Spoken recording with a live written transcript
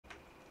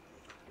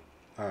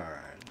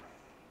Alright.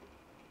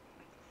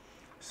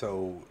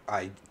 So,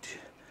 I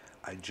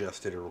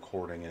just did a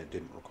recording and it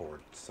didn't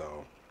record,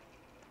 so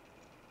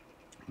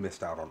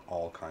missed out on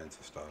all kinds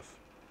of stuff.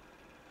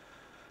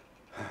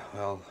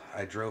 Well,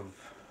 I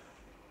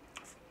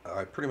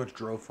pretty much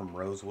drove from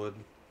Rosewood.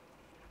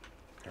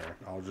 Here,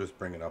 I'll just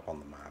bring it up on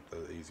the map,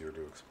 that's easier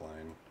to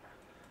explain.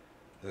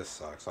 This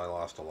sucks. I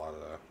lost a lot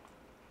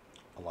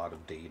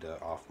of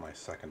data off my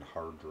second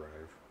hard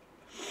drive.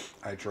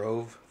 I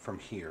drove from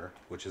here,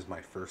 which is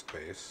my first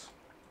base,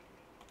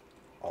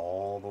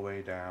 all the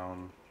way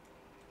down.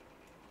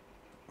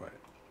 Wait,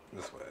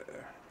 this way.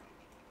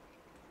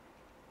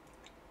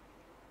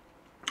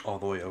 All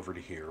the way over to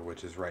here,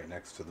 which is right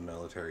next to the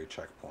military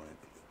checkpoint,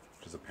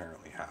 which is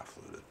apparently half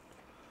looted.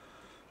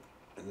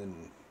 And then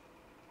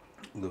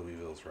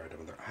Louisville's right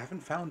over there. I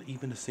haven't found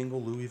even a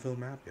single Louisville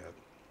map yet.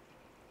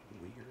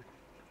 Weird.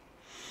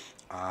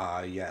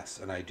 Yes,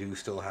 and I do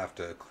still have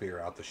to clear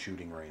out the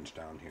shooting range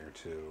down here,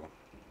 too.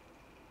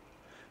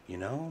 You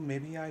know,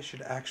 maybe I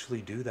should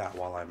actually do that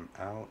while I'm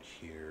out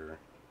here.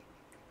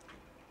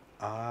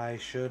 I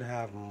should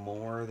have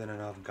more than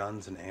enough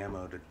guns and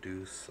ammo to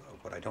do so,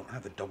 but I don't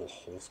have a double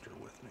holster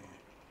with me.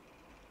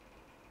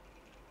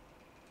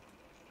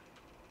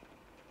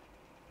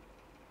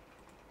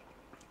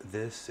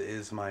 This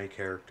is my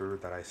character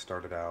that I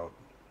started out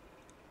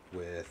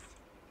with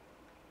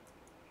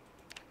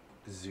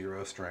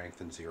 0 strength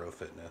and 0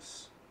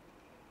 fitness.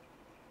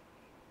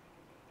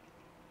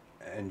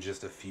 And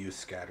just a few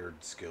scattered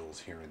skills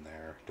here and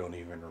there. Don't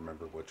even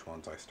remember which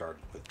ones I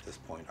started with at this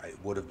point. I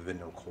would have been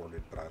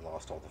recorded, but I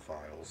lost all the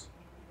files.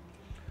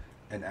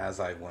 And as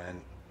I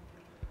went,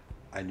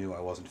 I knew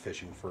I wasn't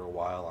fishing for a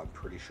while. I'm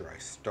pretty sure I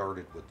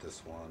started with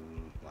this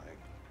one. Like,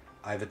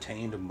 I've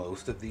attained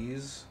most of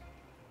these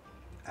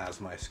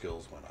as my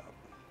skills went up.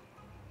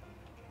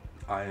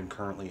 I am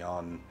currently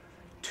on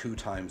 2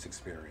 times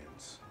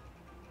experience,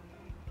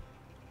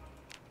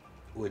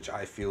 which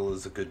I feel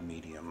is a good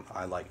medium.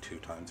 I like 2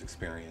 times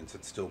experience.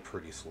 It's still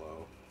pretty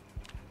slow.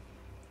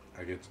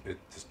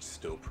 It's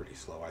still pretty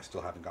slow. I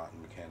still haven't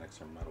gotten mechanics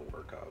or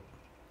metalwork up.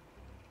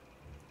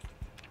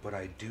 But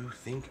I do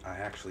think I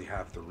actually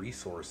have the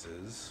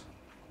resources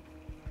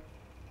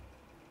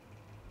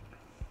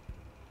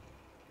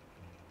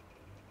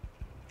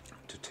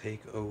to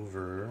take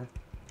over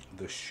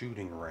the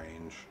shooting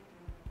range.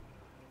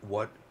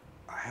 I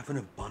have an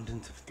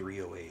abundance of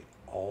 308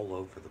 all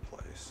over the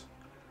place.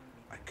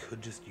 I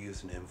could just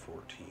use an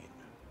M14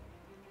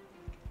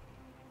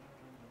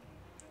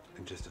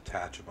 and just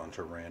attach a bunch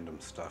of random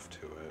stuff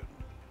to it.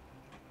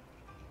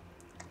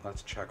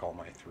 Let's check all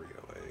my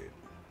 308.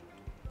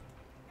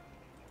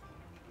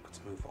 Let's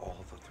move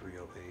all the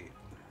 308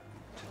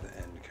 to the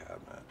end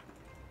cabinet.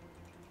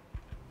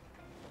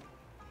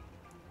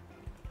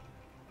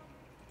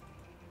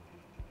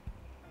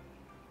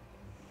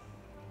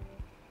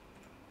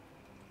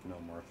 No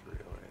more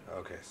 308.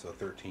 Okay, so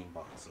 13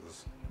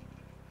 boxes.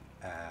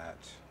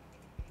 At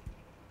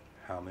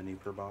how many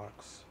per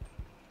box?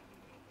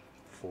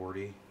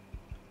 40?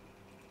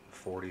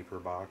 40 per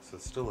box.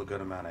 That's still a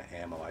good amount of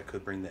ammo. I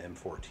could bring the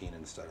M14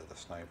 instead of the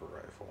sniper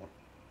rifle.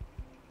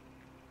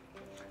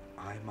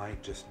 I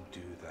might just do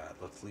that.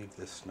 Let's leave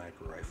this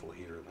sniper rifle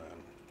here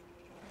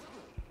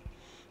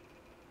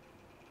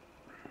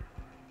then.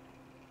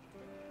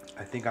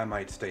 I think I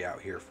might stay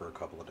out here for a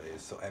couple of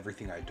days, so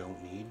everything I don't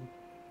need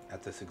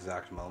at this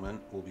exact moment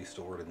will be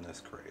stored in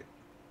this crate.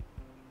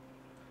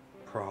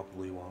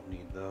 Probably won't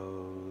need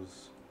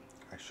those.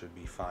 I should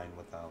be fine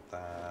without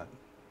that.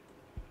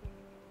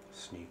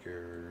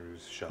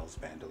 Sneakers, shells,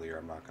 bandolier,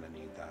 I'm not going to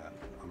need that.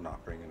 I'm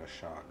not bringing a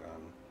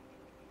shotgun.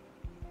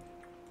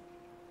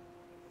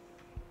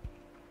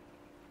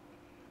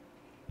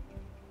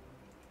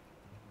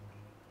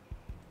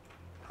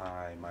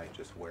 I might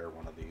just wear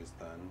one of these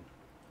then.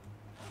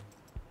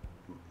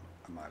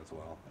 I might as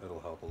well.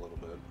 It'll help a little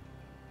bit.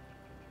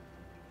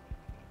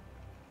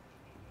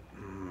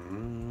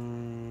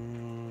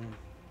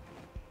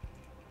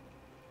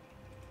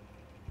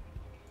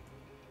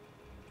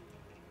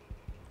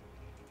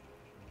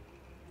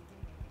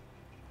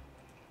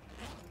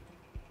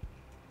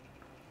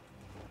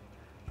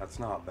 That's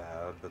not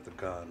bad, but the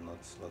gun,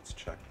 let's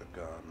check the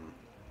gun.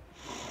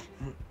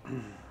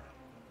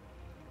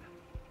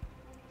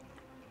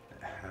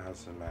 It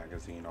has a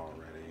magazine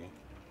already.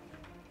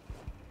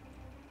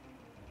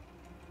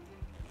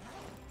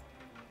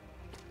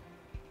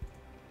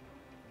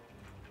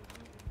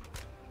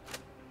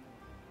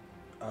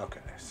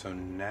 Okay, so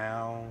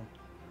now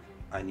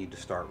I need to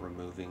start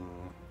removing.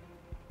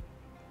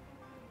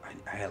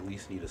 I at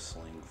least need a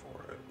sling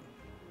for it.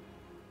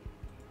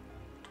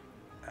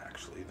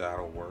 Actually,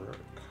 that'll work.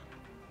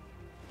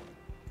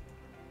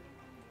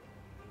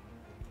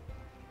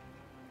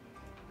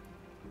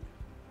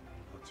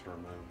 Let's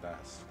remove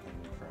that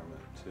sling from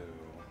it too.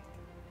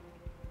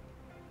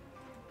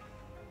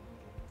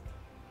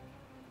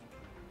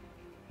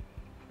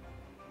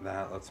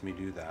 That lets me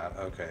do that.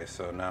 Okay,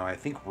 so now I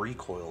think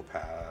recoil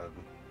pad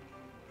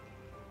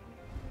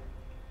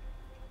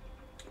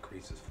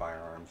increases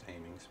firearms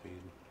aiming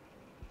speed.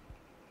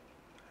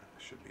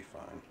 should be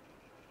fine.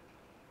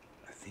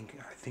 I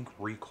think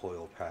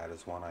recoil pad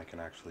is one I can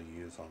actually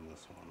use on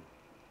this one.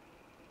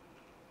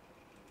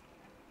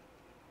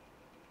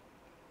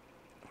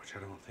 Which I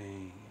don't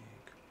think.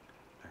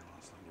 There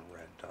was like a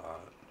red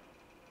dot.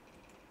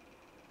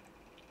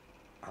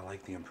 I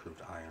like the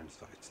improved iron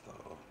sights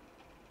though.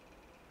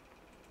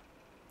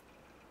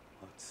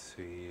 Let's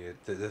see.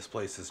 This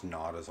place is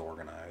not as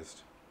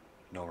organized.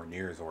 Nowhere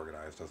near as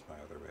organized as my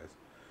other base.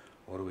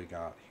 What do we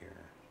got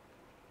here?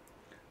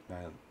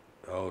 Now,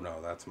 oh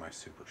no, that's my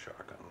super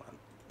shotgun.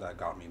 That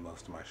got me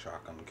most of my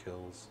shotgun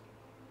kills.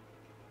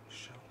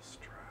 Shell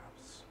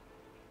straps.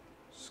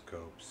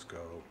 Scope.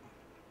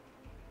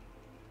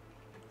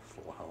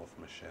 Full health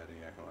machete,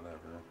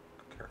 whatever.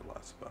 Could care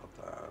less about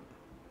that.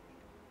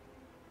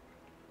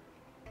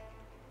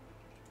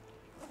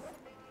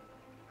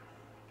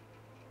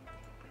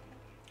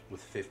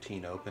 With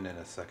 15 open and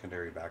a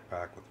secondary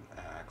backpack with an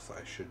axe,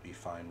 I should be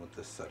fine with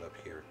this setup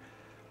here.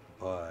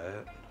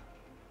 But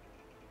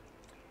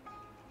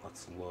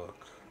let's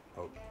look.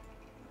 Oh,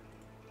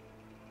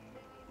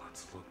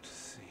 let's look to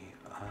see.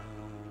 I'll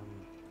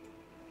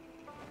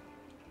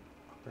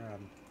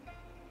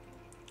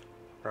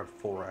grab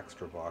 4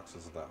 extra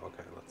boxes of that.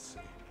 Okay, let's see.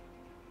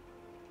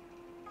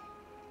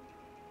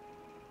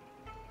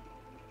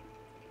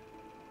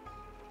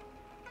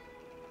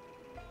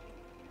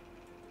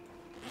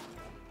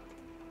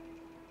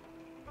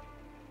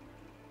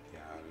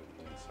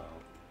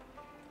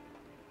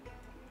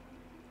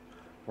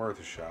 Worth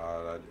a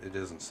shot. It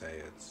doesn't say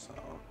it, so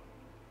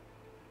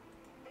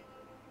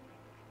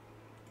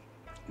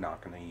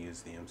not going to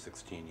use the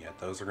M16 yet.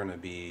 Those are going to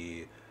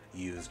be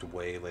used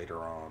way later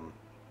on.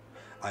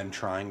 I'm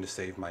trying to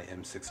save my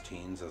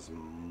M16s as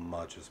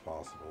much as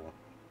possible,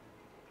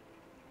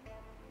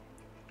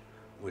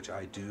 which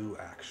I do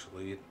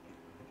actually.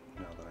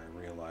 Now that I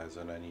realize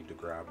it, I need to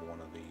grab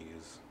one of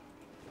these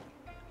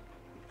and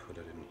put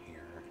it in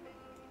here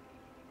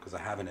because I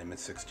have an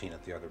M16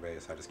 at the other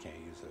base. I just can't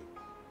use it.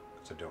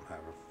 I don't have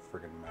a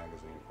friggin'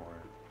 magazine for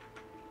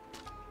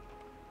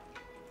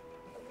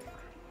it.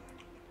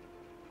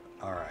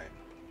 Alright.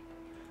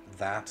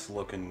 That's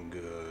looking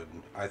good.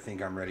 I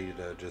think I'm ready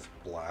to just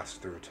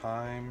blast through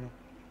time.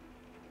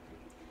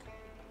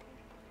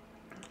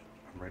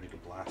 I'm ready to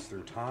blast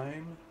through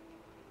time.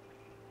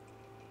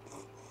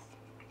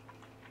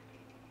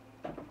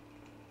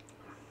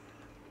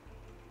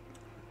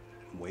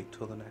 Wait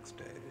till the next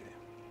day.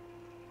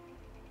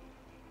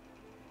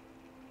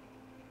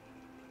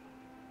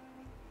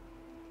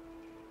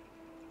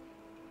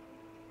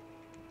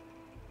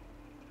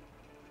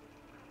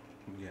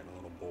 I'm getting a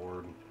little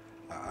bored.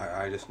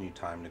 I just need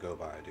time to go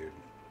by, dude.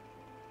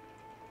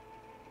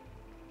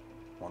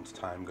 Once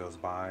time goes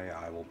by,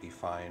 I will be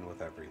fine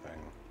with everything.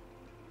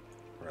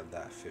 Read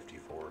that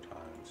 54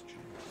 times,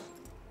 jeez.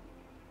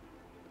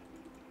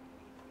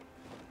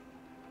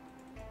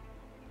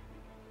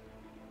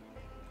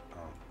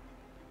 Oh.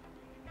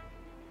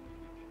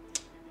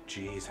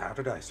 Jeez, how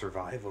did I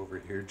survive over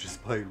here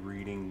just by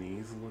reading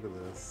these? Look at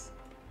this.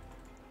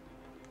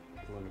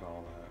 Look at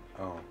all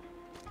that. Oh.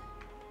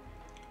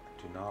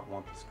 Do not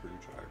want the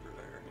screwdriver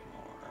there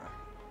anymore.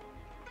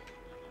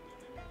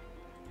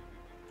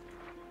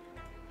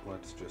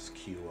 Let's just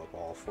queue up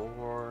all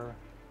 4.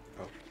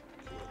 Oh,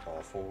 queue up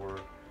all 4.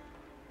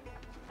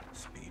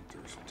 Speed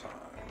through some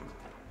time.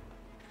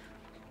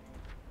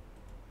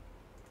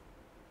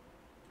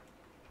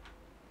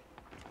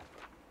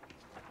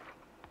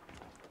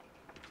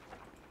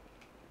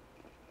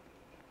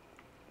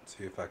 Let's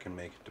see if I can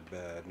make it to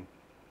bed.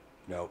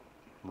 Nope.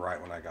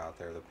 Right when I got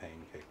there, the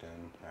pain kicked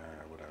in.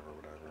 Alright, whatever.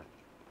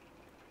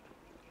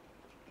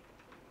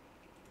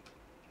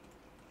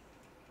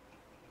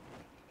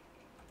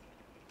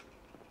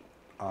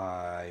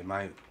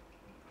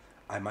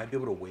 I might be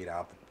able to wait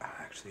out the...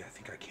 Actually, I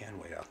think I can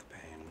wait out the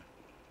pain.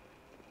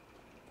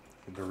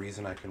 The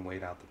reason I can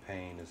wait out the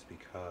pain is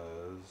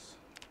because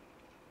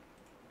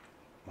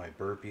my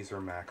burpees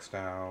are maxed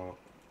out,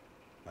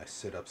 my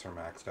sit-ups are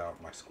maxed out,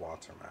 my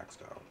squats are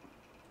maxed out.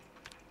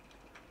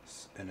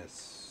 And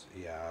it's...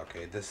 yeah,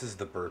 okay, this is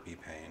the burpee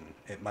pain.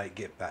 It might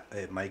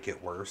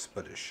get worse,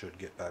 but it should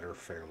get better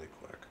fairly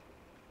quick.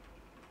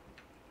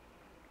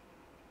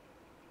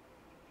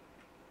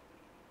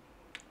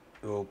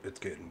 Oh, it's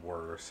getting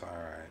worse.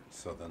 Alright,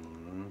 so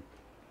then...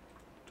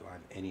 do I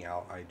have any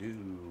out? I do.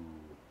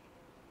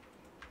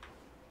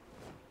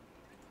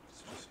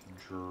 Let's just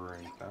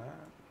drink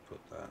that. Put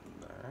that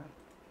in there.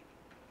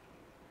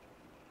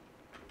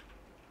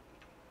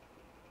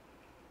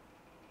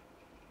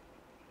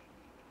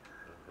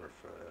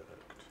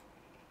 Perfect.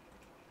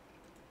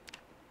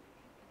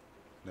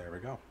 There we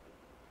go.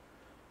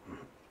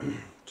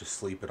 Just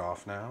sleep it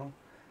off now.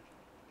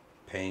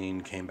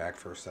 Pain came back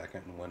for a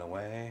second and went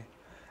away.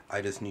 I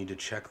just need to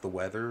check the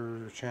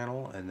weather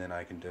channel and then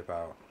I can dip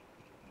out.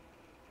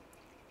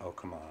 Oh,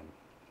 come on.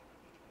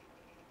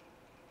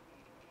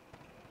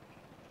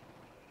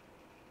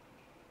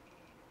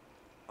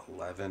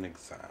 $11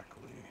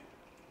 exactly.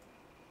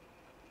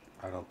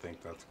 I don't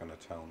think that's going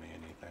to tell me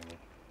anything.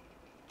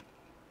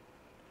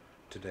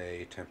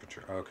 Today,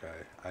 temperature.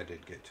 Okay, I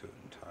did get to it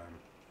in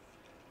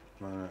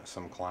time.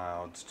 Some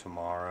clouds.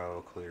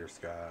 Tomorrow, clear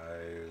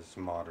skies,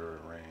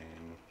 moderate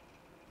rain.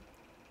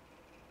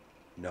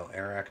 No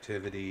air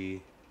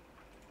activity.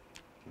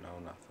 No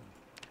nothing.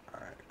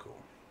 Alright, cool.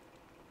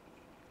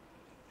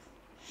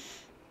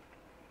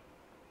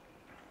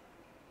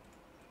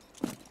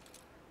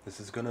 This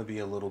is going to be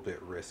a little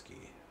bit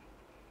risky.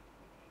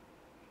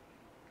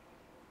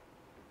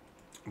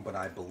 But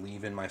I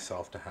believe in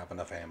myself to have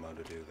enough ammo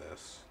to do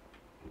this.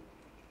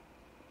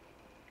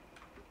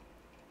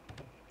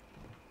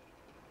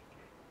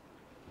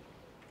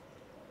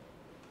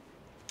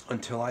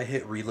 Until I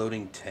hit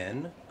reloading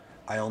 10,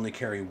 I only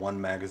carry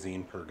 1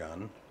 magazine per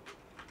gun,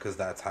 because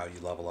that's how you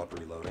level up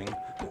reloading.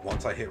 But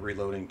once I hit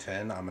reloading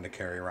 10, I'm going to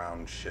carry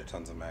around shit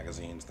tons of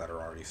magazines that are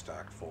already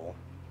stacked full.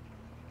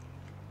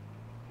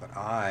 But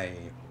I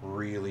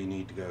really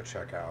need to go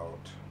check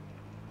out.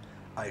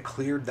 I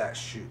cleared that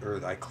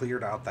I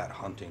cleared out that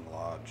hunting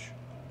lodge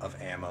of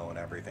ammo and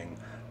everything,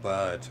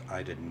 but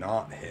I did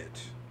not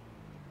hit.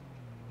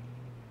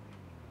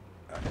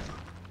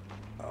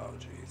 Oh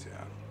geez,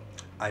 yeah.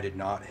 I did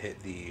not hit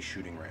the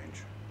shooting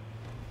range.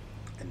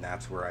 And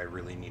that's where I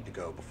really need to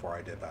go before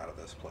I dip out of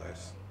this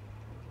place.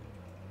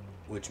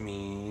 Which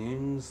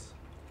means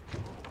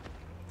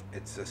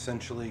it's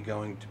essentially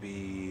going to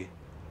be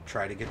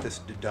try to get this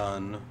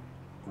done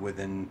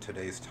within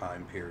today's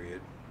time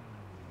period.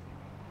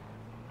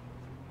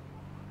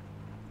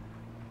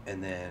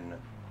 And then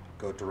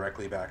go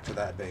directly back to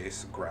that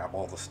base, grab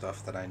all the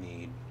stuff that I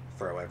need,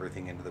 throw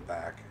everything into the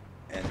back,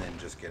 and then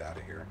just get out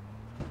of here.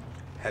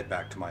 Head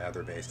back to my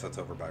other base that's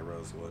over by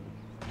Rosewood.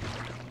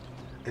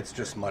 It's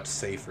just much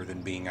safer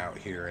than being out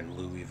here in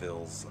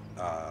Louisville's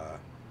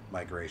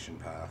migration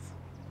path.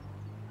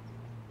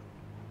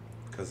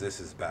 Because this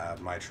is bad.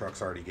 My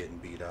truck's already getting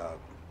beat up.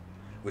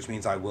 Which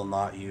means I will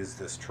not use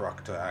this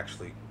truck to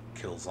actually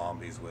kill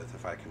zombies with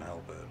if I can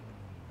help it.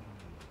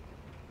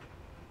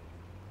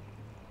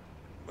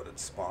 But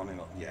it's spawning.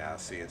 Yeah,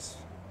 see,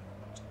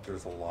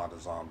 there's a lot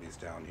of zombies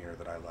down here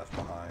that I left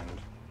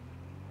behind.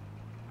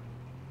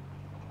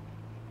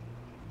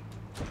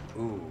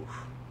 Ooh.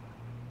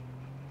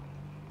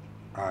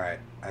 Alright,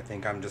 I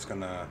think I'm just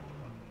gonna...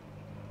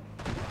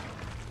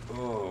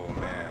 Oh,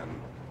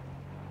 man.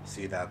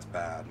 See, that's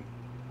bad.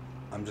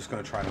 I'm just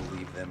gonna try to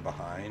leave them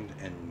behind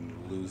and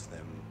lose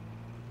them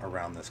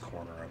around this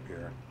corner up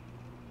here.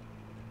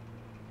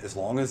 As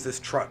long as this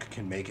truck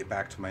can make it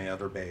back to my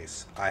other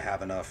base, I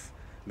have enough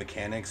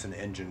mechanics and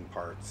engine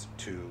parts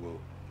to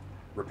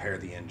repair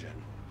the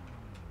engine.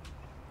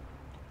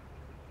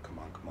 Come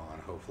on, come on.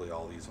 Hopefully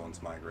all these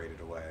ones migrated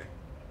away.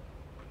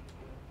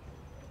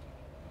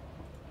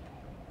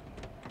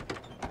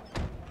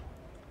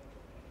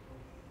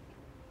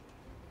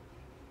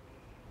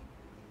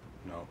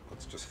 No,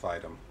 let's just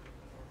fight them.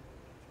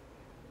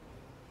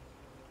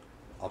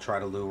 I'll try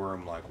to lure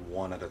them like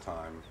 1 at a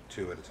time,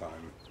 2 at a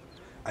time.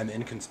 I'm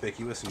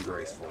inconspicuous and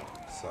graceful,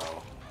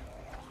 so...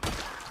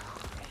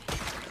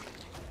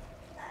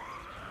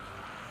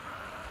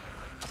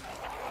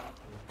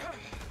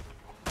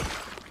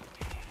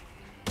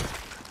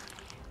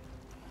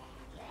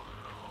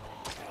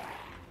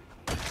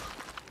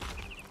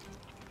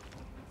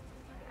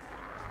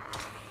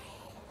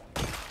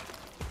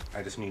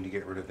 I just need to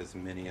get rid of as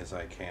many as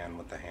I can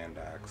with the hand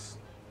axe.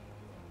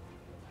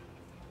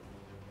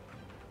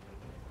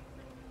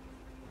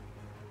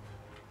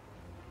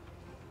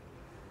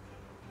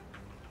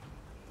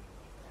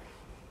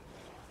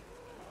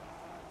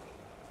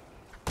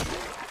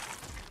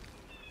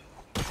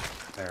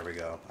 There we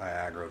go. I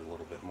aggroed a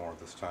little bit more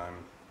this time.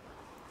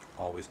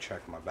 Always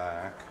check my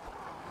back.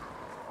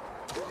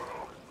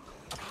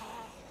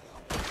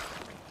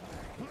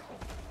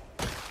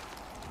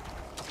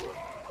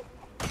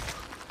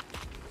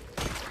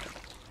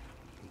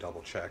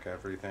 Double check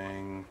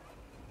everything.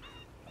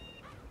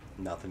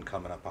 Nothing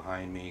coming up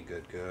behind me.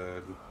 Good,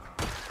 good.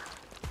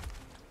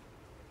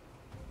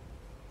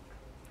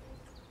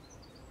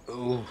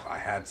 Ooh, I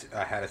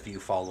had a few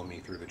follow me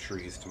through the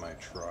trees to my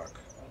truck.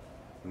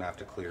 I'm gonna have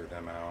to clear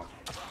them out.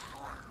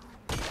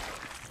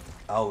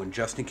 Oh, and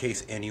just in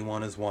case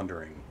anyone is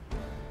wondering.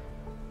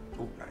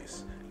 Oh,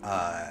 nice.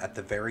 At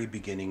the very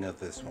beginning of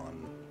this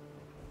one,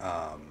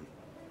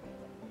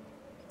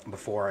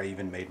 before I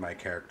even made my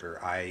character,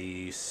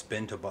 I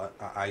spent a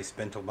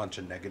bunch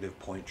of negative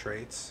point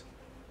traits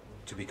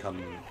to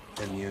become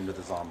immune to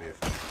the zombie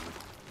effect.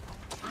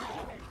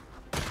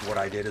 What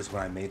I did is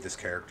when I made this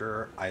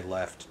character, I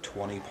left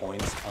 20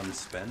 points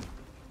unspent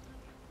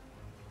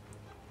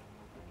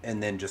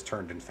and then just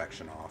turned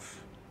infection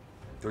off.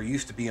 There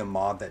used to be a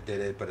mod that did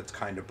it, but it's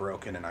kind of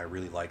broken and I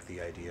really like the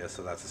idea,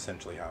 so that's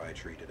essentially how I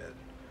treated it.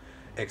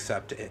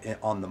 Except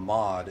on the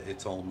mod,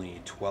 it's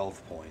only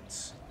 12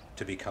 points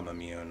to become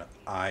immune.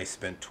 I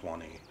spent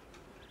 20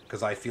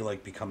 because I feel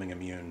like becoming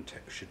immune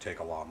should take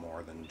a lot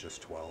more than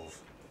just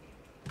 12.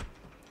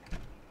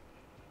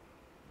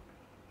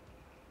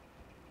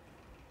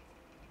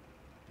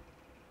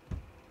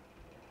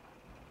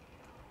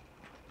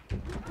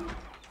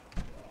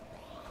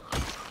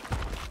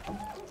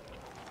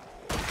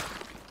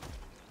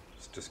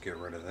 get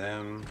rid of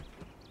them.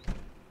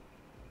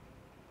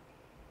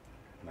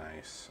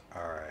 Nice.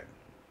 Alright.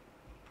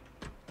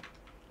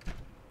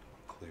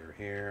 Clear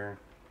here.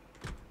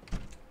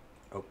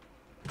 Oh.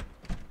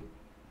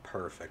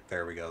 Perfect.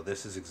 There we go.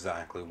 This is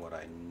exactly what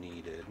I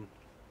needed.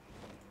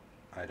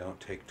 I don't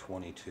take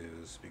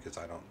 22s because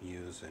I don't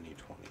use any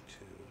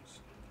 22s.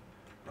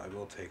 But I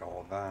will take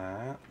all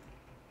that.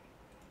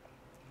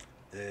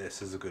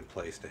 This is a good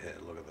place to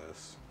hit. Look at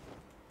this.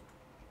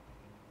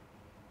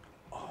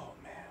 Oh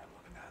man,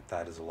 look at that.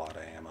 That is a lot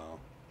of ammo.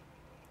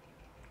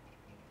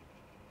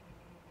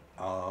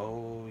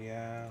 Oh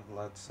yeah,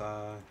 let's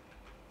can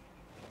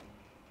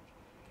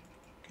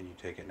you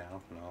take it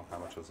now? No, how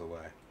much was the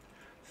weigh?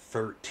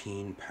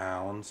 13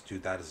 pounds.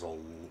 Dude, that is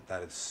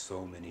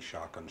so many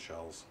shotgun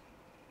shells.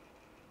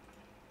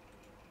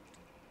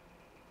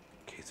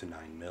 Case of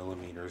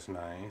 9mm,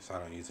 nice. I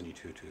don't use any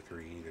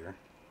 223 either.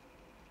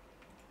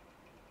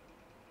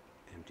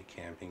 Empty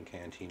camping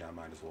canteen, I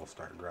might as well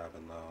start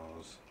grabbing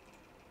those.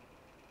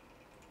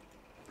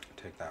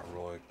 Take that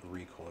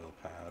recoil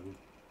pad.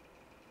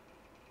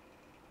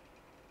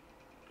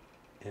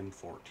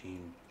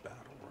 M14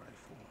 battle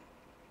rifle.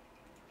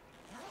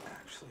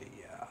 Actually,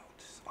 yeah,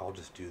 I'll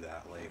just do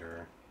that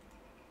later.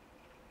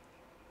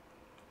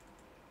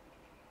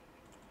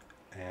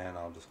 And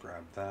I'll just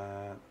grab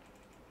that.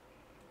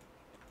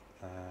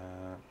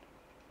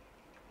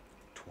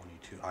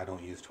 22. I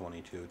don't use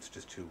 22. It's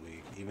just too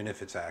weak. Even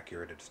if it's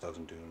accurate, it just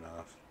doesn't do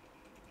enough.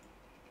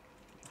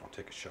 I'll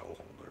take a shell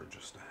holder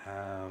just to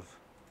have.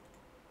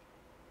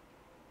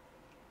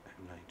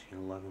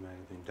 1911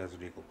 magazine.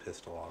 Desert Eagle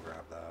pistol. I'll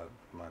grab that.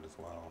 Might as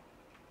well.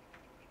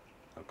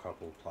 A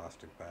couple of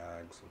plastic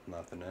bags with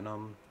nothing in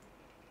them.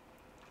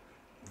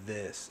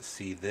 This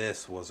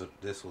was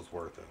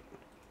worth it.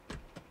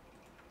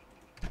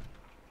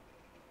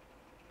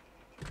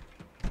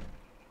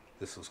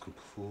 This was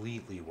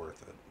completely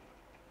worth it.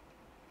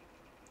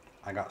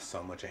 I got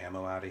so much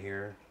ammo out of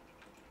here.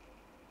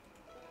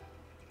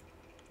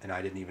 And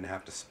I didn't even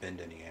have to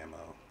spend any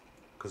ammo.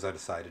 Because I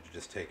decided to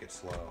just take it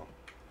slow.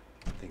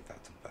 I think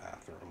that's a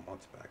bathroom.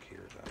 What's back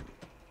here then?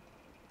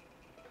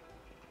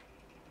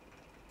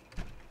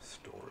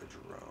 Storage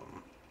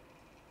room.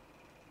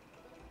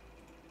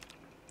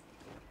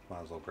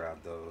 Might as well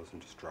grab those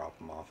and just drop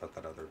them off at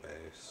that other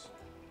base.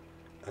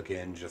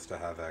 Again, just to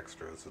have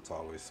extras. It's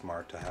always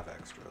smart to have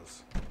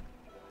extras.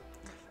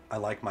 I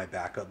like my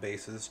backup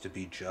bases to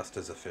be just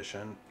as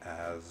efficient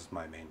as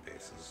my main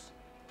bases.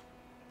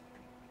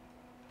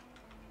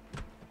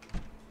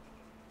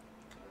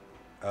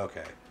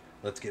 Okay,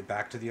 let's get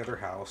back to the other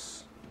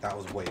house. That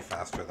was way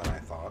faster than I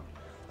thought.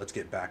 Let's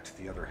get back to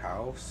the other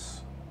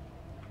house.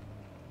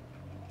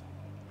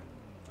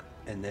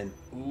 And then,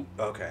 ooh,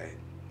 okay.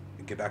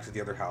 Get back to the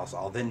other house.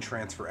 I'll then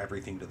transfer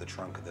everything to the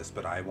trunk of this,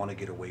 but I want to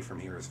get away from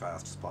here as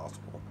fast as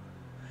possible.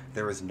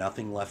 There is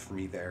nothing left for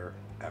me there,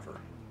 ever.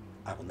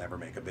 I will never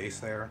make a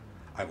base there.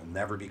 I will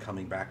never be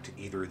coming back to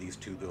either of these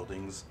two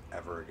buildings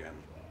ever again.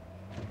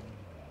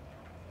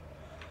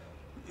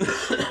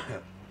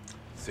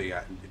 So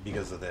yeah,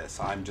 because of this,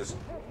 I'm just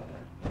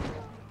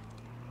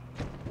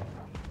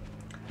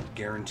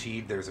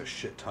guaranteed there's a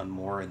shit ton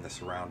more in the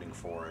surrounding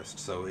forest,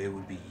 so it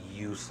would be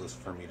useless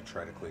for me to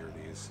try to clear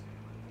these.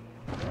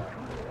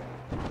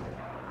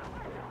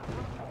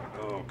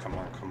 Oh, come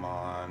on, come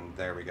on.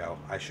 There we go.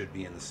 I should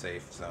be in the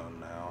safe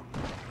zone now.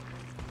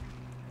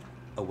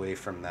 Away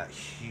from that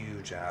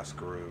huge-ass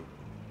group.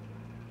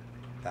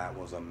 That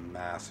was a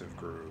massive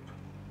group.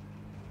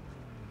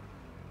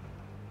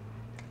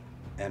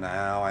 And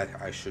now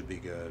I should be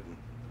good.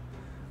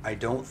 I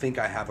don't think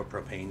I have a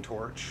propane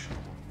torch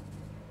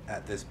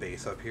at this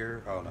base up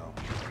here. Oh, no.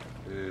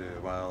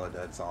 Well, a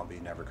dead zombie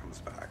never comes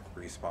back.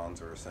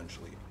 Respawns are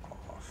essentially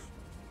off.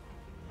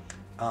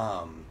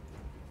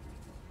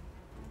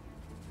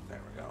 There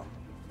we go.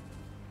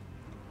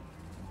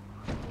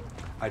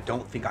 I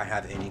don't think I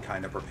have any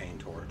kind of propane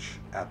torch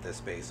at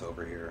this base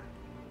over here,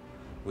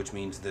 which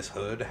means this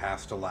hood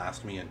has to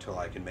last me until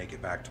I can make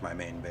it back to my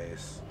main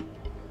base.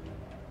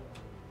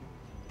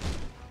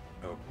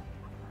 Oh.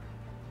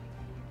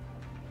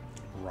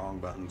 Wrong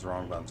buttons,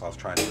 wrong buttons. I was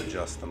trying to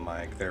adjust the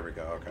mic. There we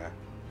go, okay.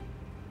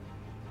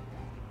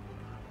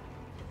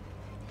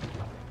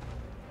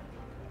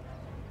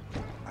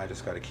 I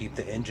just got to keep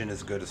the engine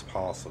as good as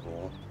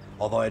possible.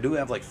 Although I do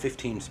have like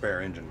 15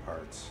 spare engine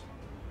parts.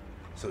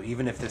 So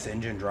even if this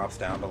engine drops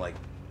down to like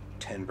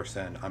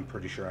 10%, I'm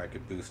pretty sure I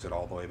could boost it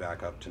all the way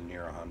back up to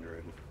near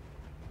 100.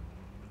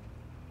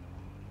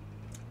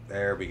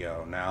 There we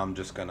go. Now I'm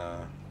just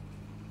gonna...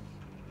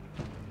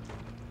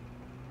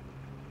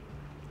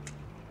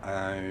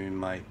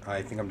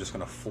 I think I'm just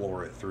gonna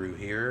floor it through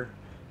here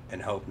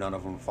and hope none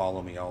of them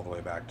follow me all the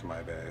way back to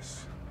my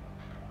base.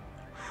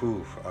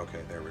 Whew.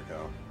 Okay, there we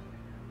go.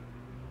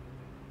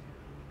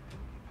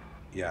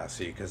 Yeah,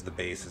 see, because the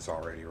base is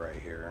already right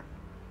here.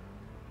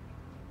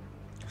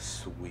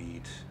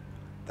 Sweet.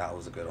 That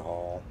was a good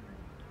haul.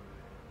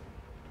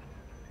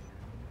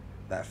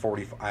 That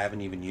 40, I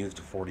haven't even used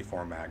a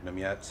 44 Magnum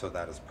yet, so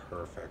that is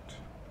perfect.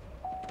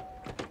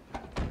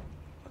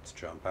 Let's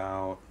jump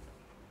out.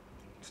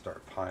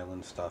 Start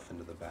piling stuff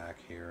into the back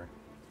here.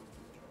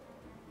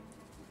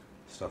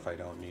 Stuff I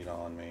don't need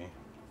on me.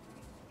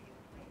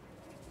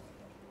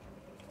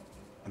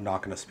 I'm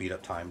not going to speed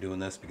up time doing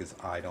this because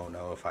I don't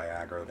know if I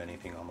aggroed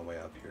anything on the way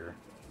up here.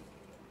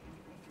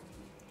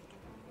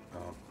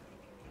 Oh.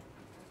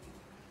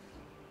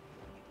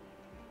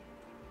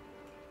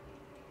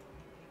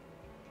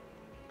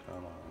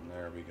 Come on,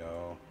 there we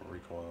go.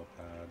 Recoil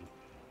pad.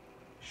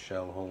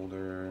 Shell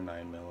holder,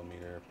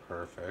 9mm,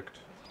 perfect.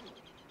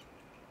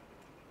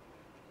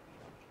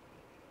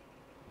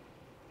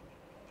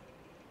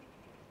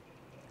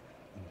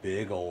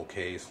 Big old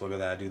case. Look at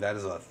that, dude. That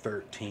is a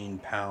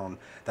 13-pound.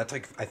 That's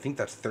like, I think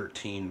that's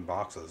 13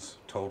 boxes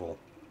total.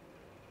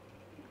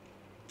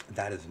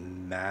 That is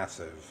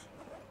massive.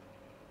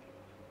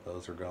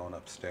 Those are going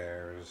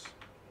upstairs.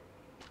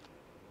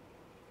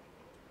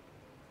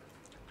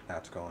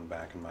 That's going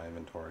back in my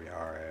inventory.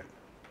 Alright.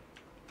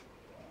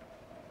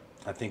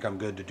 I think I'm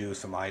good to do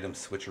some item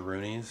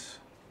switcheroonies.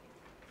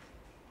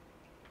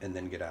 And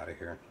then get out of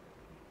here.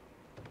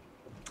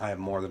 I have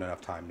more than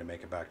enough time to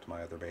make it back to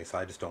my other base.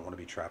 I just don't want to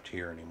be trapped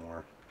here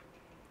anymore.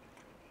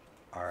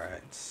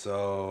 Alright,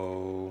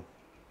 so...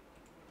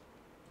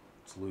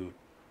 let's loot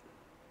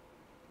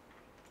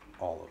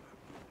all of it.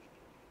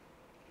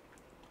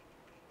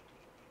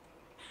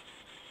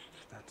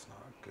 That's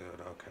not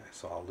good. Okay,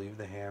 so I'll leave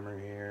the hammer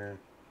here.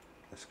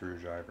 The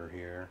screwdriver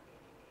here.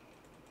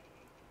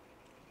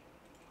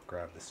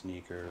 Grab the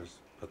sneakers.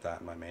 Put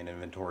that in my main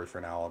inventory for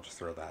now. I'll just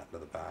throw that into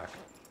the back.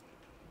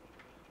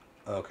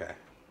 Okay.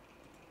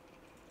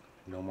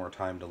 No more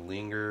time to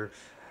linger.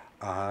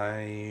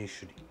 I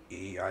should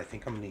eat. I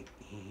think I'm going to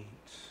eat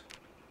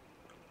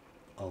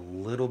a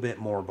little bit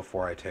more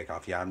before I take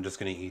off. Yeah, I'm just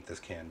going to eat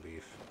this canned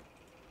beef.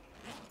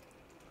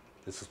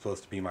 This is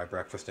supposed to be my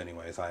breakfast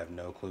anyways. I have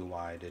no clue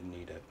why I didn't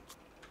eat it.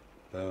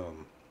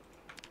 Boom.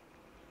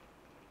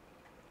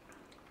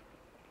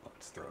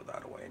 Let's throw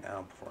that away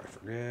now before I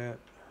forget.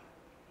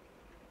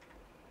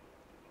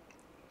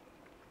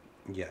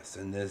 Yes,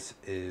 and this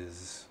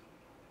is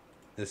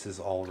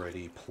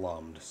already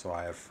plumbed, so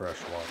I have fresh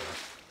water.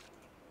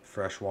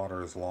 Fresh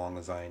water as long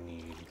as I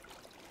need.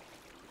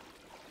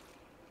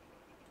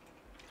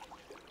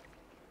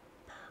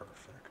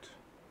 Perfect.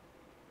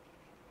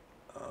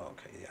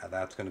 Okay, yeah,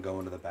 that's going to go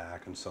into the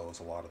back, and so is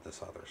a lot of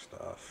this other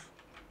stuff.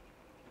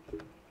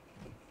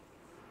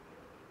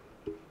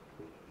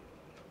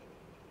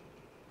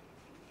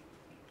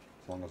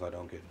 As long as I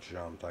don't get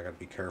jumped, I got to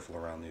be careful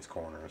around these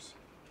corners.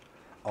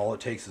 All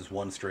it takes is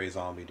one stray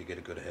zombie to get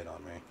a good hit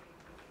on me.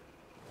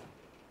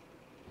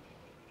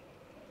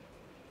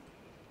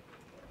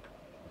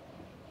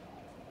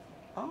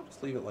 I'll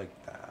just leave it like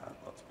that.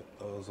 Let's put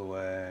those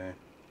away.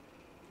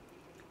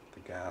 The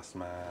gas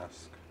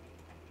mask.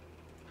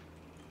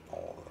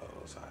 All of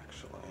those,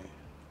 actually.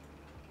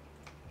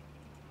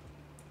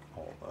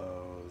 All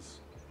those.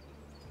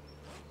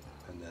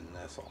 And then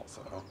this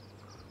also.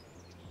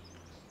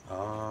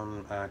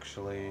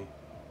 Actually...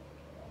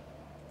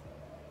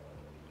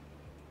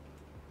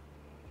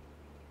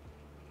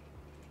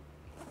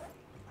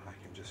 I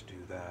can just do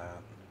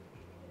that.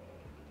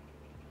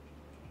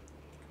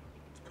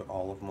 Put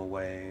all of them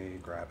away,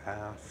 grab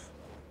half,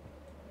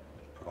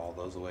 put all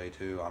those away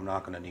too. I'm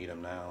not going to need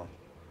them now.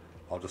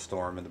 I'll just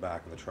store them in the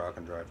back of the truck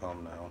and drive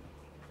home now.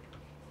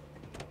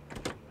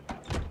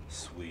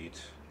 Sweet.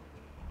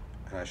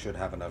 And I should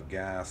have enough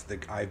gas.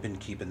 I've been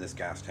keeping this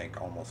gas tank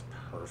almost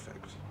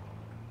perfect.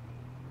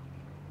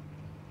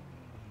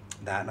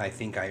 That, and I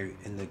think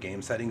in the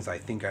game settings, I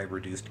think I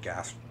reduced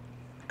gas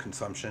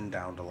consumption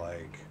down to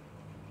like...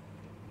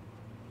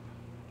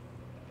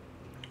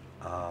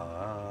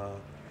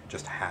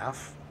 just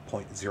half,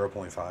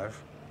 0.5.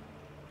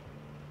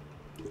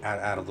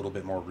 Add a little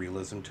bit more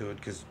realism to it,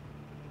 because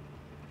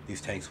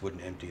these tanks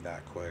wouldn't empty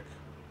that quick.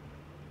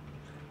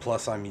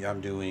 Plus, I'm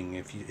doing,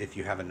 if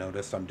you haven't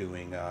noticed, I'm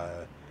doing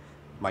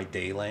my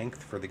day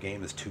length for the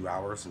game is 2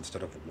 hours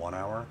instead of 1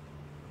 hour.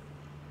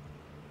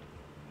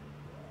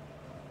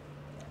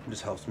 It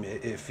just helps me.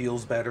 It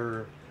feels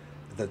better.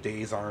 The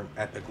days aren't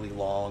epically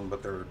long,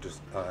 but they're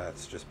just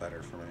it's just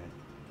better for me.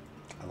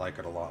 I like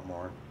it a lot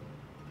more.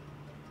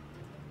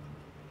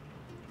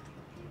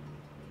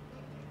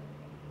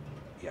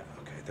 Yeah,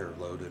 okay, they're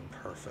loaded.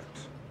 Perfect.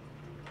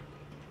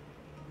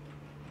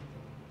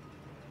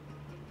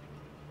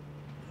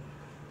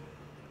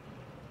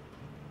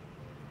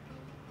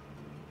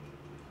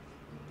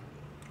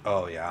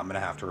 Oh yeah, I'm gonna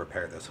have to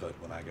repair this hood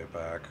when I get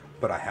back.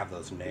 But I have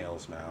those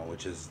nails now,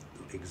 which is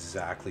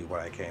exactly what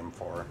I came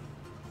for.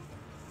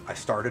 I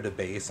started a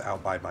base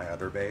out by my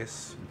other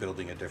base,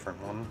 building a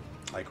different one,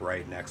 like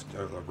right next,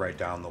 or right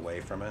down the way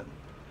from it.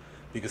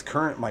 Because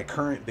my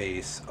current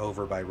base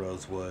over by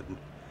Rosewood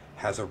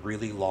has a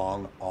really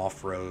long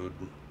off-road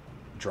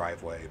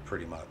driveway,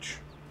 pretty much.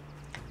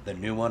 The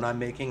new one I'm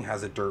making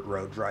has a dirt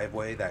road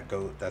driveway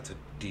that's a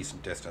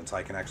decent distance.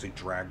 I can actually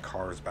drag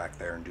cars back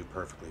there and do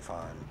perfectly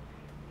fine.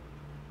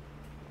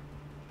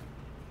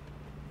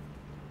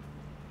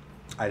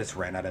 I just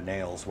ran out of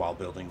nails while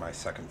building my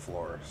second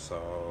floor,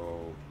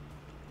 so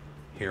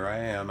Here I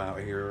am out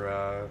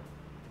here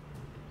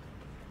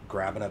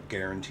grabbing up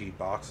guaranteed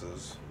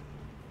boxes.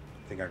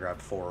 I think I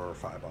grabbed 4 or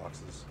 5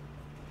 boxes,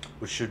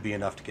 which should be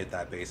enough to get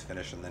that base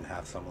finished and then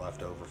have some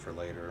left over for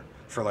later,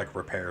 for like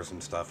repairs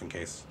and stuff in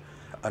case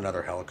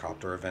another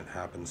helicopter event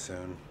happens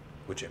soon,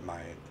 which it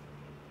might.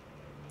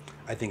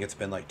 I think it's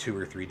been like 2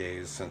 or 3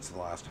 days since the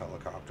last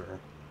helicopter.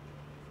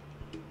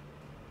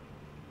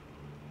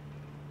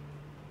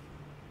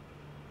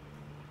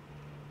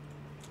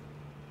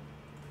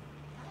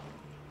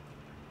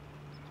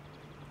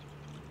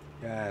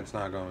 Yeah, it's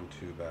not going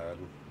too bad,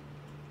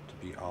 to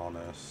be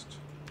honest.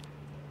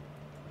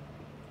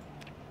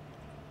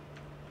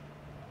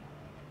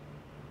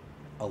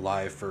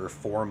 Alive for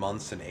 4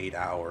 months and 8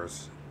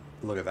 hours.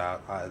 Look at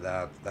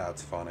that.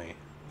 That's funny.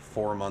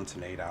 4 months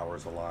and 8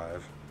 hours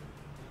alive.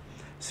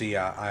 So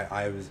yeah,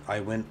 I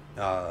went.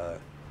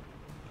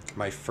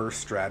 My first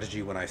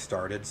strategy when I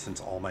started, since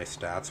all my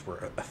stats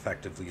were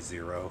effectively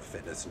 0,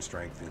 fitness and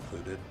strength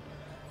included,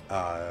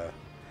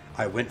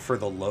 I went for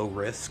the low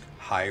risk,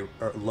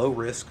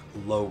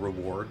 low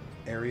reward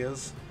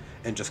areas,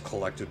 and just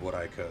collected what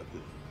I could,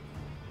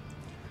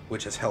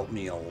 which has helped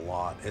me a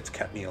lot. It's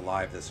kept me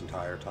alive this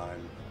entire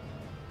time.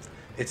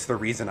 It's the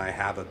reason I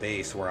have a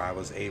base where I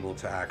was able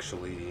to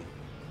actually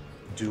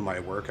do my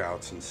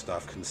workouts and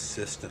stuff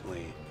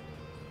consistently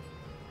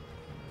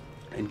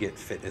and get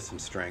fitness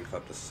and strength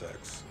up to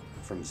 6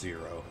 from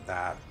 0.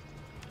 That,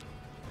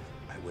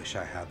 I wish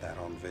I had that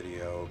on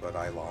video, but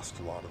I lost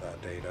a lot of that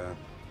data.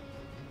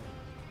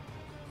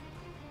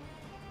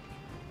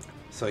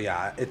 So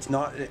yeah, it's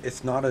not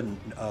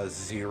a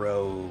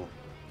zero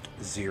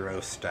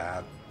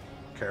stat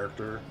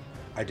character.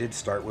 I did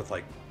start with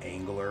like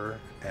angler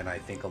and I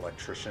think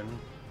electrician,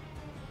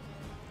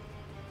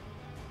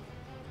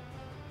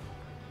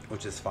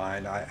 which is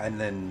fine. And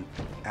then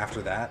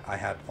after that, I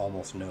had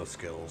almost no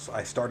skills.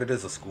 I started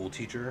as a school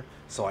teacher,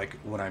 so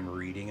when I'm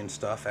reading and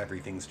stuff,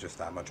 everything's just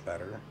that much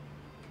better.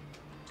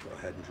 Let's go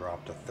ahead and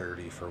drop to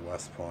 30 for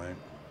West Point.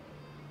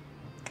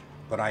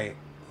 But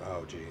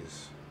oh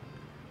geez,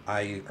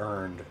 I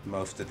earned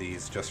most of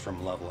these just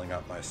from leveling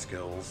up my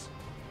skills.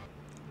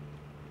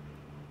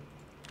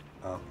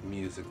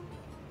 Music.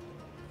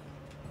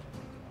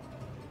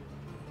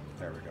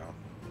 There we go.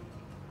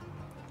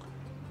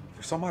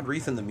 For some odd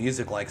reason, the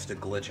music likes to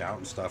glitch out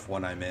and stuff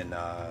when I'm in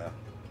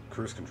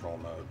cruise control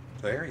mode.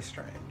 Very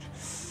strange.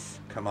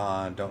 Come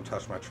on, don't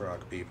touch my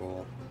truck,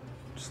 people.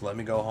 Just let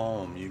me go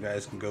home. You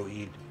guys can go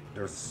eat.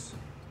 There's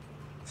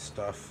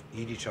stuff.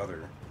 Eat each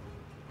other.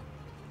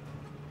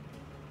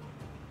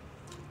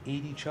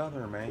 Eat each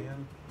other,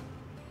 man.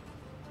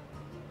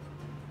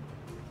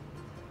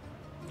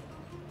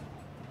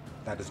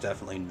 That is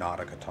definitely not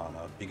a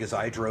katana, because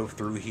I drove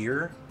through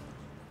here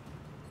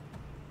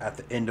at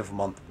the end of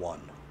month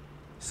 1.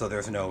 So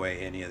there's no way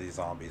any of these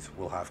zombies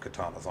will have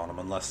katanas on them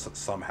unless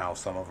somehow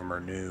some of them are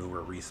new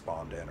or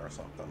respawned in or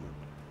something.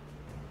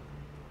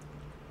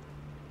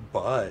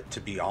 But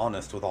to be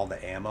honest, with all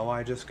the ammo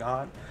I just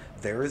got,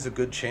 there is a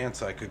good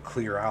chance I could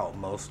clear out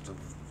most of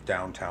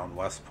downtown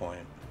West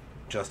Point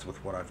just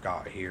with what I've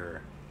got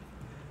here.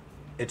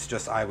 It's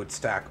just I would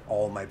stack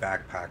all my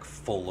backpack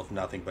full of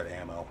nothing but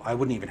ammo. I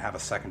wouldn't even have a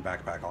second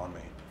backpack on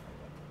me.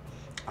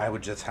 I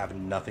would just have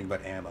nothing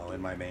but ammo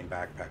in my main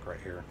backpack right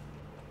here.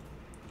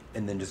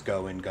 And then just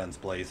go in guns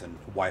blazing,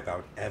 wipe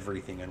out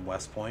everything in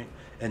West Point,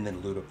 and then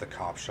loot up the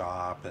cop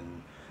shop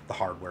and the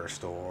hardware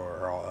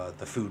store, or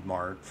the food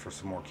mart for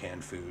some more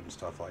canned food and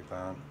stuff like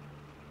that.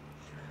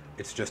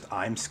 It's just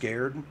I'm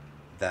scared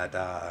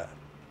that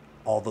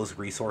all those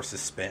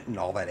resources spent and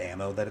all that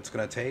ammo that it's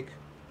going to take,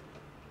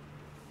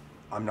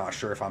 I'm not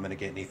sure if I'm going to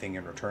get anything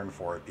in return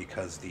for it,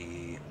 because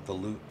the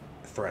loot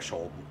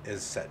threshold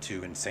is set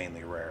to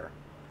insanely rare.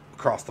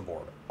 Across the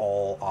board,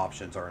 all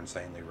options are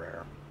insanely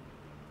rare.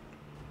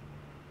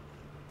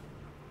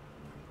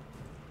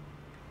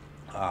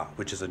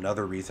 Which is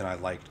another reason I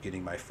liked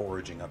getting my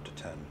foraging up to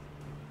 10,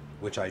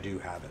 which I do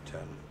have at 10.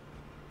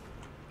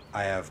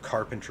 I have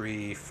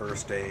carpentry,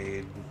 first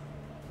aid,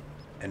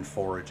 and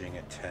foraging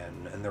at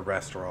 10, and the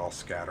rest are all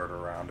scattered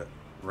around at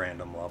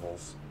random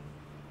levels.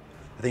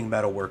 I think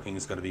metalworking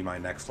is going to be my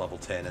next level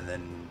 10, and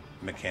then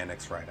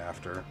mechanics right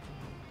after.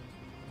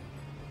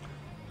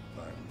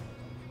 But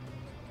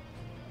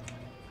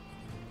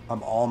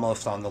I'm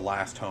almost on the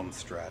last home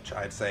stretch.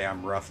 I'd say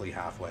I'm roughly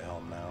halfway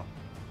home now.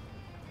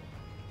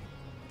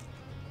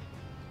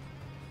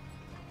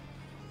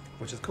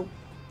 Which is cool.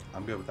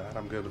 I'm good with that.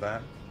 I'm good with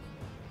that.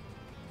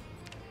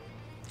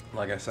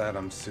 Like I said,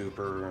 I'm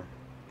super...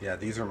 Yeah,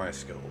 these are my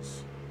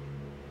skills.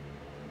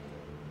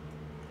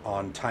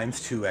 On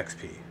 ×2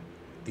 XP,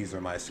 these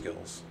are my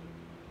skills.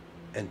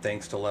 And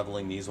thanks to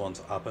leveling these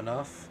ones up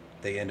enough,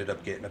 they ended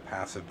up getting a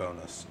passive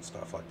bonus and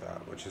stuff like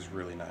that, which is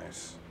really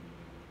nice.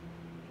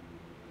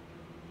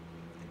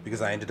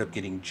 Because I ended up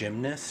getting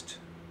gymnast,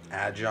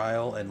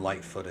 agile, and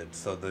light-footed,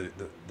 so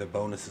the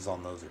bonuses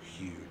on those are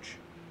huge.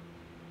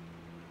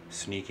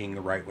 Sneaking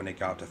right when it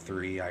got to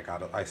 3,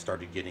 I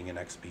started getting an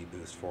XP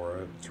boost for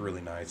it. It's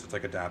really nice. It's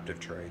like adaptive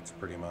traits,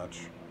 pretty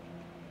much.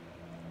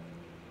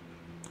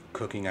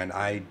 Cooking, and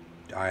I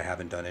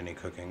haven't done any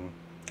cooking.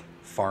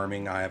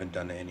 Farming, I haven't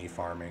done any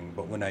farming,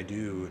 but when I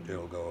do,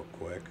 it'll go up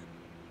quick.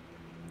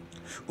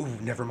 Ooh,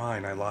 never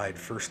mind, I lied.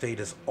 First aid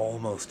is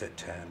almost at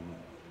 10.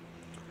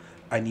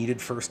 I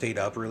needed first aid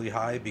up really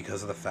high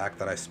because of the fact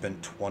that I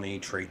spent 20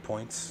 trait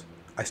points.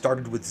 I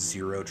started with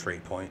 0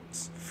 trait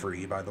points,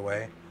 free by the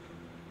way.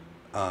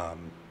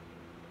 Um,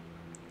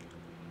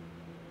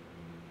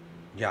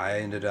 yeah, I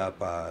ended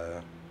up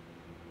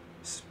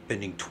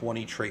spending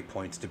 20 trait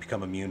points to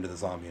become immune to the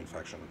zombie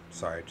infection.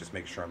 Sorry, just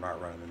make sure I'm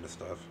not running into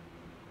stuff.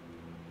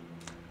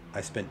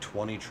 I spent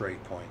 20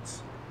 trait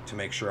points to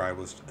make sure I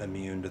was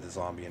immune to the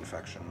zombie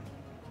infection.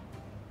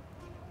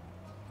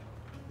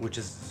 Which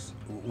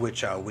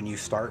when you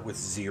start with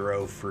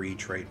 0 free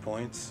trait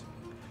points,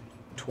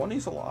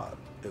 20's a lot.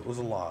 It was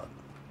a lot.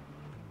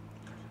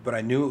 But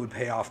I knew it would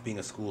pay off being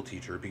a school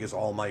teacher because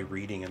all my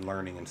reading and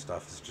learning and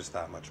stuff is just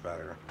that much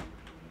better.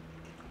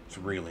 It's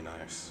really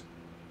nice.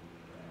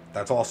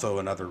 That's also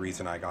another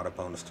reason I got a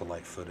bonus to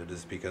light-footed,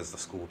 is because the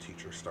school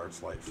teacher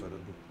starts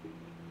light-footed.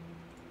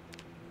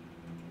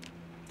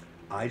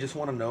 I just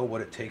want to know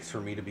what it takes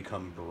for me to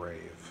become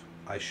brave.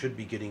 I should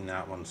be getting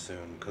that one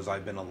soon, because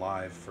I've been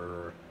alive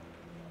for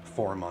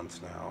 4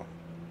 months now.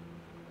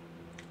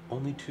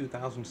 Only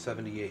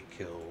 2,078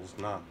 kills,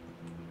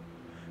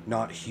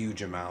 not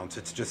huge amounts.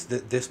 It's just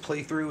that this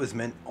playthrough is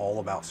meant all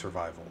about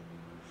survival.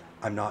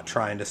 I'm not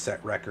trying to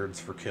set records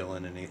for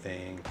killing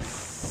anything.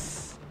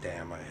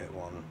 Damn, I hit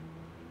one.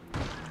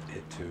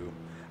 Hit 2.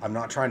 I'm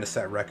not trying to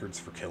set records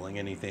for killing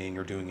anything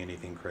or doing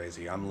anything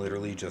crazy. I'm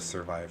literally just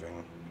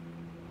surviving.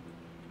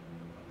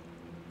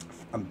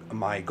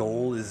 My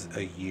goal is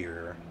a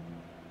year.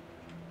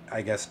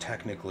 I guess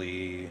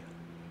technically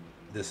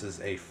this is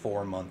a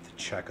 4-month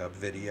checkup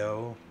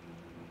video.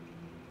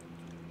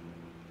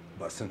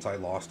 But since I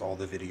lost all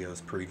the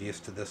videos previous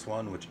to this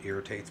one, which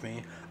irritates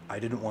me, I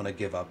didn't want to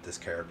give up this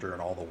character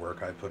and all the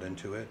work I put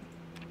into it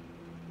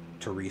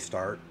to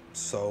restart.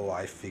 So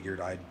I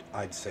figured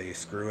I'd say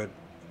screw it.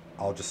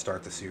 I'll just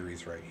start the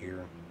series right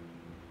here.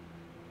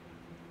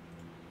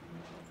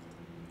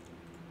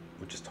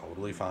 Which is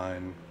totally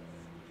fine.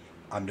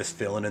 I'm just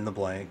filling in the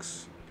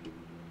blanks.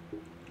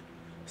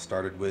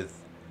 Started with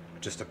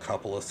just a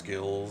couple of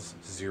skills,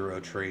 0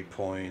 trait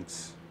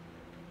points,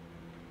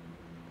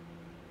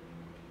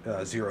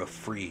 0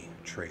 free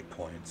trait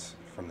points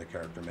from the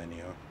character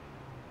menu.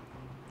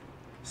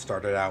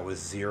 Started out with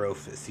 0,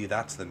 see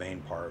that's the main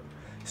part.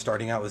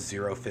 Starting out with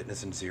 0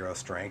 fitness and 0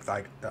 strength.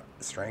 I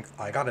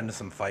got into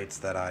some fights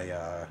that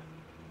I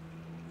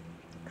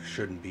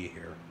shouldn't be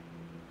here.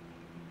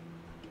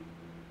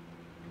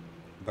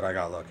 But I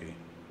got lucky.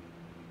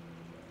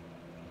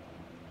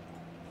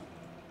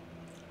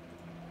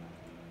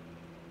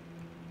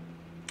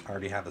 I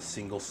already have a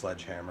single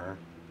sledgehammer.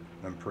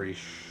 I'm pretty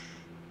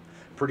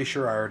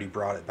sure I already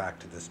brought it back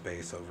to this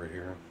base over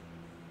here.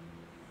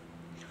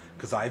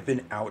 Because I've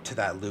been out to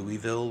that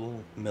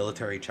Louisville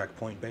military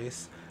checkpoint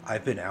base.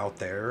 I've been out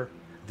there.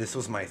 This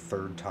was my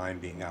 3rd time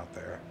being out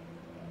there.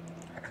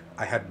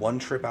 I had one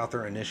trip out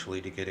there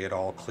initially to get it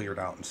all cleared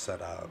out and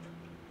set up,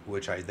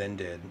 which I then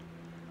did.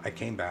 I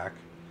came back.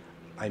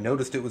 I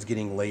noticed it was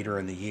getting later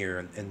in the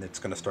year and it's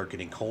going to start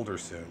getting colder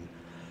soon.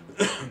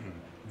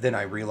 Then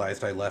I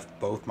realized I left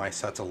both my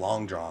sets of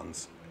long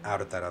johns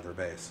out at that other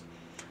base.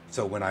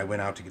 So when I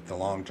went out to get the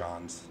long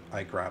johns,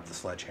 I grabbed the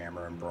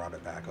sledgehammer and brought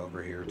it back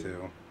over here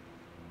too.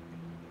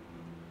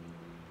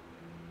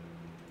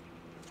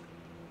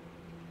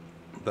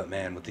 But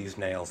man, with these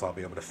nails, I'll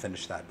be able to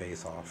finish that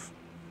base off.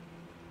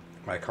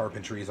 My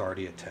carpentry is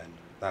already at 10.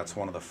 That's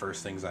one of the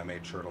first things I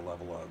made sure to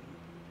level up.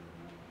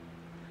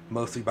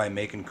 Mostly by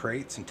making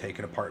crates and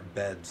taking apart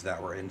beds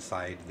that were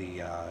inside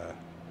the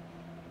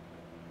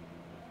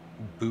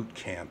boot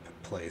camp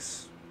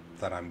place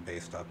that I'm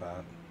based up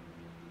at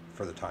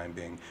for the time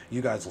being.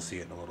 You guys will see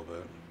it in a little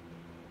bit.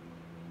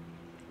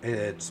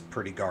 It's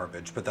pretty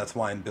garbage, but that's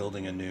why I'm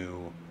building a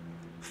new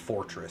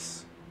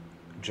fortress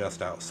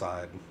just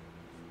outside,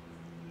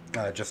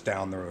 just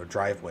down the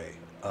driveway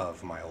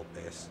of my old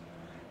base.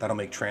 That'll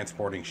make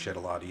transporting shit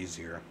a lot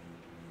easier.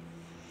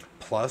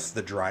 Plus,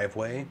 the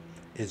driveway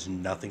is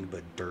nothing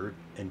but dirt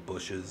and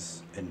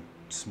bushes and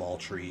small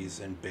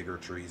trees and bigger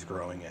trees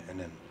growing in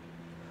it.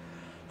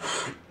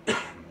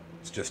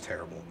 It's just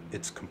terrible.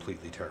 It's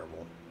completely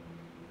terrible.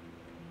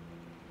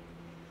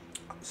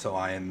 So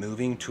I am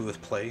moving to a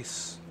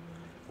place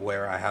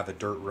where I have a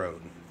dirt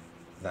road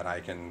that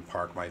I can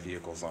park my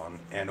vehicles on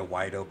and a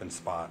wide open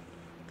spot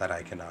that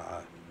I can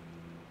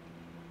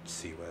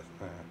see with.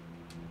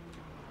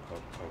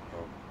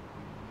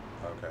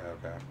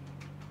 Okay.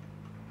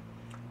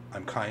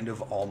 I'm kind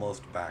of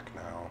almost back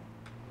now.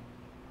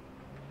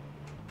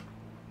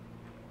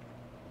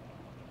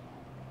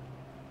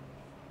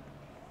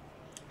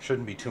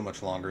 Shouldn't be too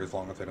much longer as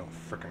long as I don't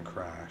frickin'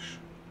 crash.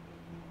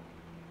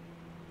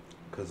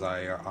 Because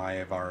I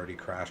have already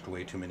crashed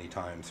way too many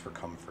times for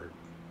comfort.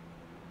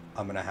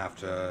 I'm gonna have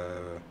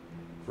to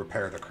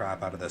repair the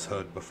crap out of this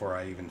hood before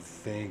I even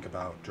think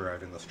about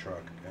driving this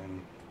truck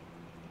again.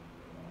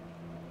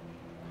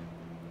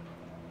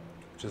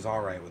 which is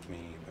alright with me,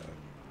 but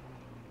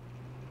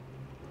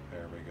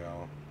there we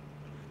go.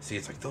 See,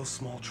 it's like those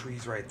small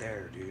trees right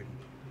there, dude.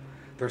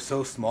 They're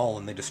so small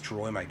and they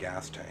destroy my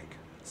gas tank.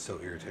 It's so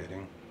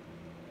irritating.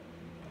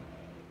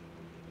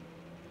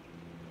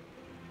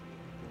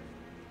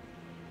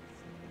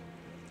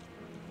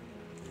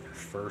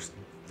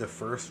 The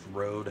first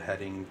road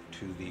heading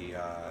to the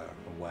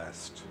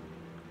west,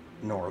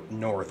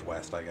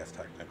 northwest, I guess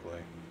technically,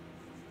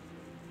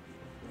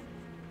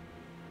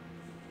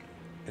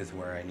 is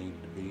where I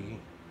need to be,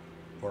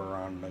 where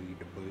I need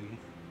to be.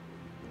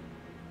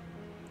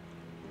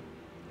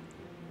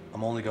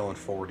 I'm only going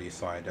 40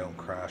 so I don't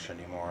crash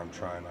anymore. I'm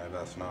trying my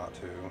best not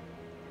to.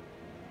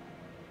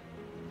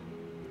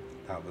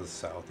 That was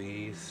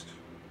southeast.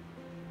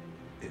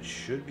 It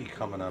should be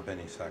coming up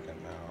any second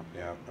now.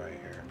 Yeah, right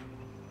here.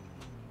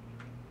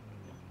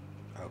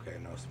 Okay,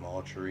 no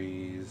small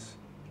trees.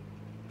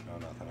 No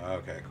nothing.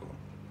 Okay, cool.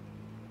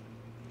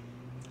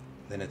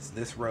 Then it's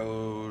this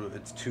road.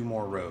 It's 2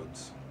 more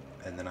roads.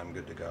 And then I'm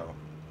good to go.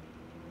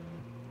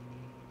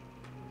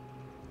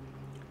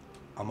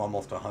 I'm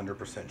almost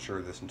 100%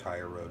 sure this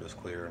entire road is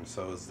clear, and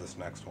so is this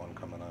next one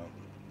coming up.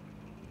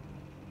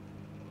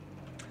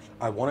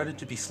 I wanted it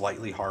to be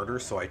slightly harder,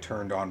 so I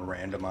turned on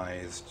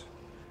randomized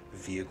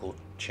vehicle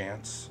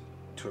chance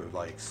to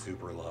like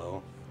super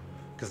low,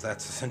 because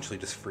that's essentially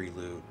just free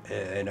loot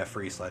and a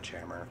free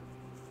sledgehammer.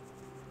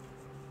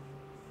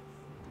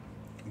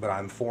 But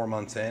I'm 4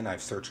 months in,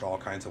 I've searched all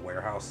kinds of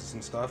warehouses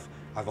and stuff.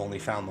 I've only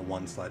found the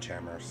 1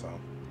 sledgehammer, so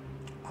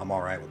I'm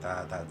alright with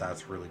that.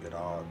 That's really good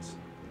odds.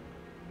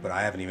 But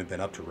I haven't even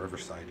been up to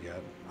Riverside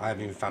yet. I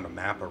haven't even found a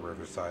map of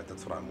Riverside.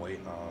 That's what I'm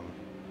waiting on.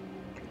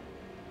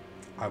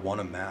 I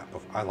want a map.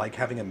 I like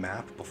having a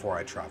map before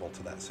I travel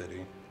to that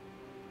city.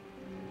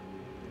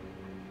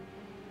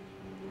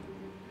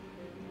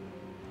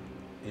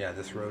 Yeah,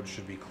 this road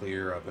should be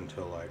clear up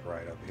until like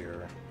right up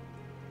here.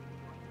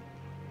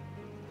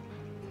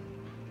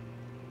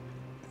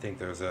 I think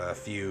there's a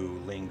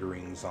few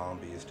lingering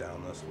zombies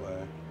down this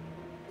way.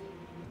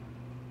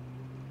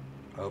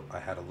 Oh, I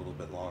had a little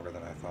bit longer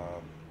than I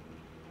thought.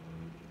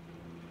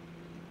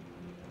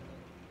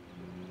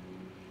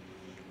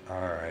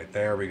 Alright,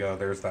 there we go.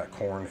 There's that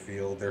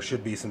cornfield. There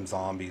should be some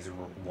zombies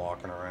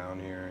walking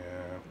around here,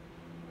 yeah.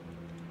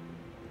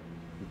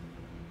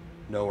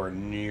 Nowhere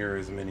near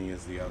as many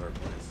as the other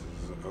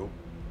places. Oh,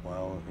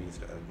 well, he's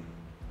dead.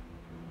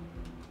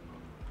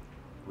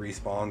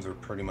 Respawns are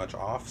pretty much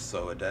off,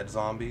 so a dead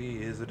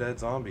zombie is a dead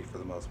zombie for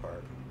the most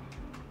part.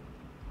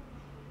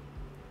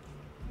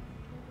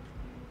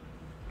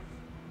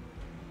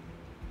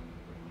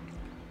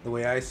 The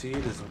way I see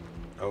it is...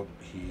 Oh,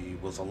 he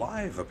was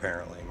alive,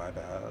 apparently. My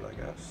bad, I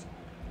guess.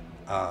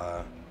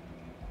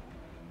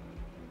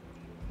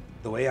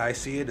 The way I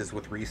see it is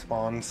with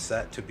respawn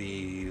set to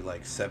be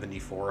like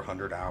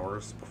 7,400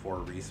 hours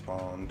before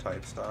respawn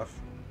type stuff.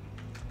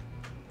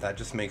 That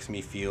just makes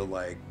me feel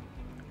like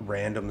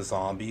random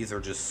zombies are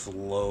just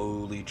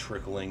slowly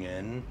trickling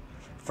in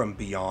from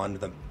beyond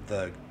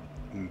the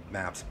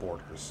map's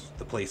borders.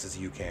 The places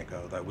you can't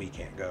go, that we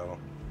can't go.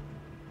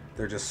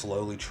 They're just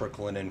slowly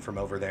trickling in from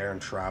over there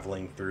and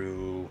traveling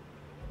through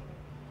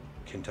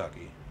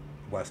Kentucky.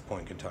 West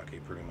Point, Kentucky,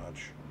 pretty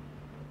much.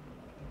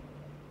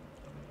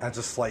 Adds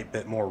a slight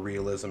bit more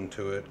realism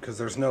to it, because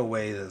there's no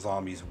way that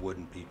zombies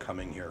wouldn't be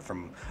coming here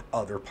from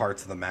other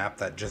parts of the map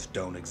that just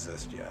don't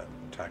exist yet,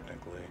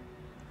 technically.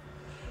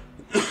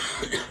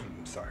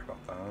 Sorry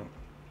about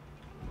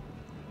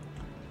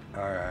that.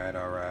 Alright,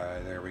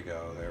 there we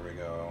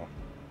go.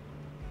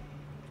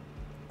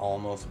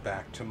 Almost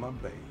back to my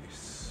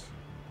base.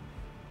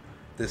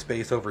 This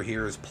base over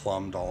here is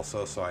plumbed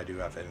also, so I do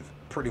have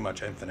pretty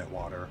much infinite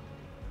water.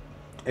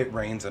 It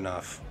rains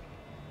enough.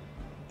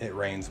 It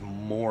rains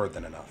more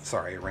than enough.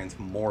 Sorry, it rains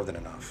more than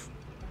enough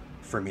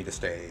for me to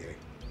stay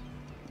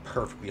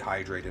perfectly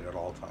hydrated at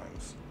all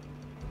times.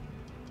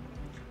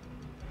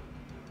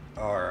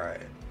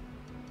 Alright.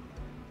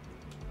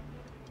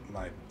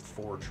 My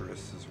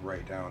fortress is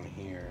right down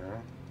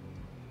here.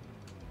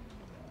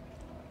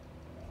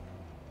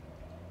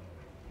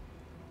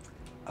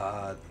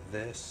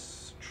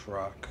 This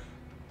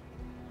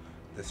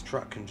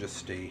truck can just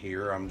stay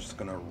here. I'm just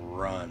gonna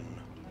run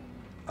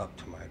up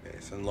to my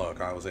base. And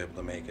look, I was able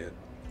to make it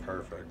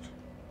perfect.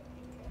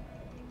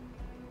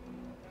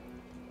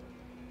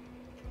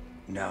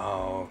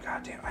 No,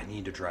 goddamn, I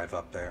need to drive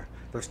up there.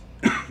 There's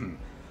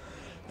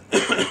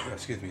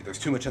excuse me, there's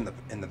too much in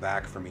the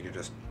back for me to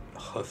just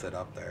hoof it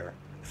up there.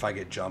 If I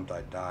get jumped,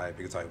 I'd die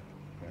because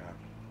yeah.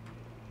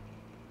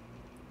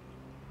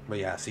 But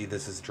yeah, see,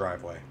 this is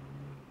driveway.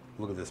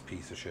 Look at this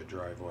piece of shit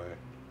driveway.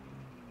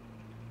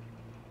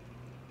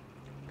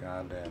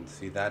 Goddamn,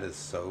 see, that is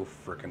so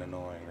freaking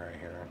annoying right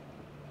here.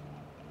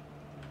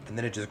 And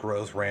then it just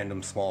grows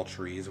random small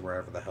trees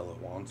wherever the hell it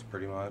wants,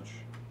 pretty much.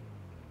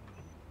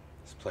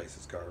 This place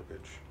is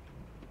garbage.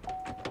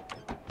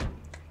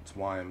 That's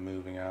why I'm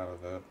moving out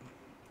of it.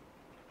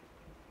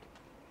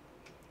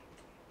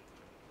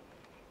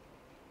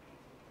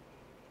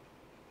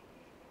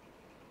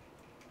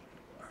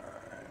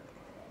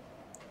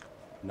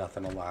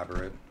 Nothing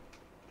elaborate,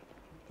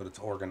 but it's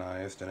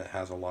organized and it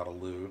has a lot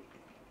of loot.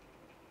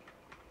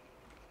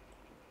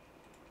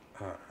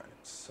 Alright,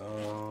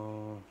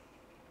 so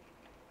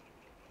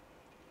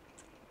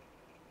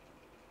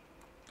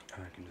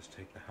I can just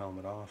take the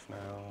helmet off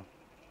now.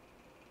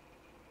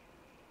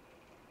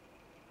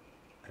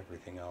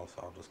 Everything else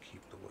I'll just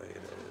keep the way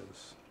it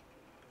is.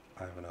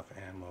 I have enough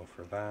ammo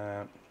for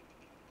that.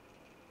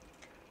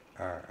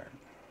 Alright.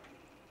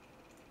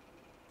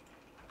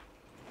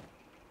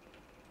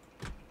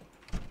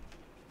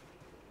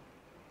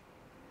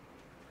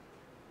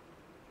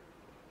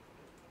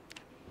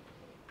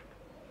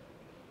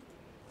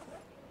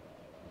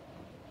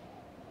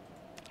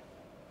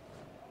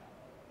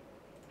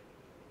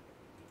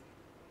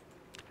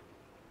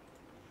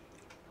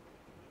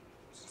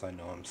 Since I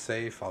know I'm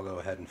safe, I'll go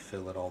ahead and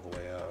fill it all the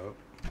way out.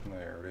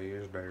 There it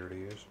is, there it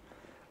is.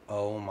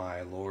 Oh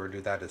my lord,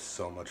 dude, that is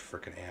so much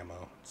freaking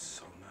ammo. It's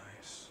so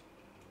nice.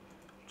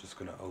 Just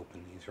gonna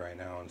open these right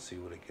now and see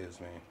what it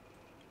gives me.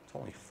 It's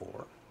only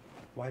 4.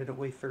 Why did it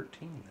weigh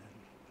 13 then?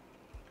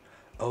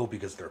 Oh,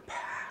 because they're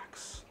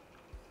packs.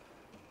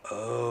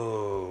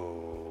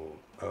 Oh.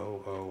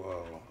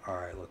 Oh.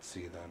 Alright, let's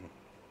see then.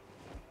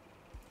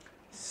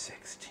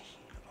 16.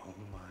 Oh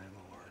my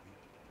lord.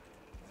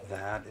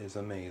 That is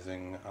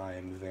amazing. I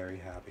am very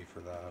happy for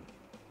that.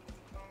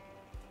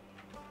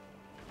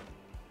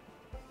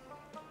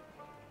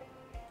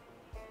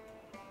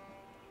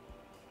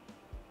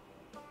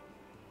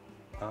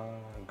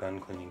 Gun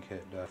cleaning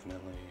kit,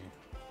 definitely.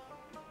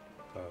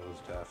 Those,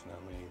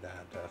 definitely.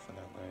 That,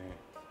 definitely.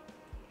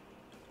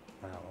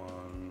 That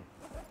one.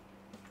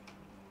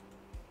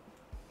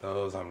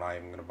 Those, I'm not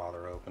even going to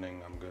bother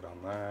opening. I'm good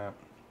on that.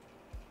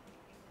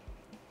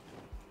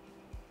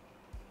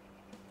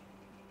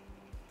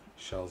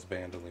 Shell's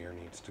bandolier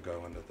needs to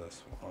go into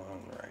this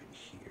one right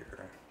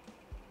here.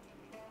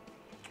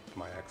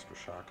 My extra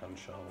shotgun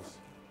shells.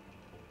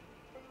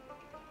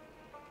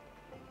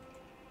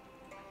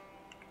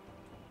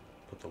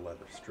 Put the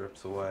leather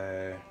strips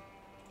away.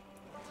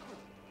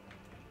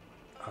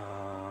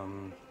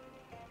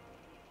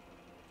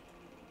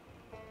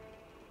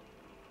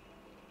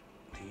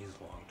 These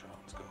long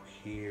johns go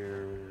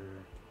here.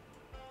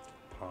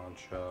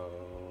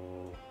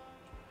 Poncho.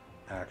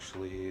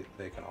 Actually,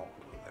 they can all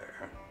go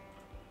there.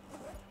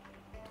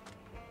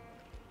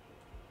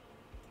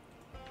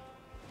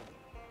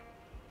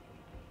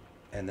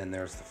 And then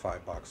there's the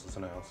 5 boxes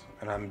of nails.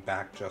 And I'm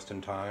back just in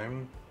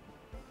time.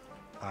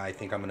 I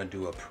think I'm going to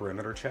do a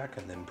perimeter check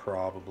and then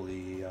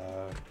probably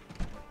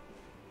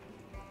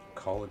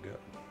call it good.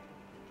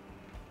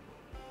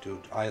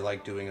 Dude, I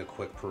like doing a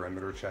quick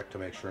perimeter check to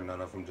make sure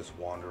none of them just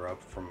wander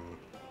up from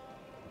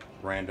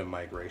random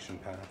migration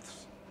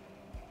paths.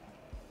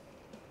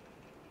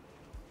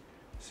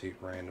 See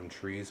random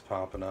trees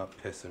popping up,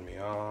 pissing me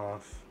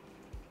off.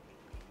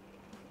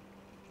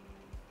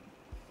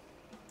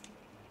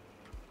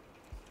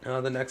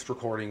 The next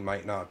recording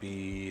might not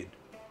be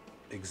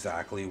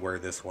exactly where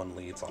this one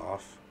leads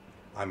off.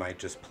 I might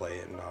just play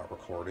it and not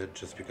record it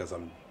just because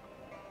I'm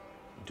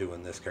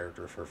doing this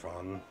character for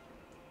fun.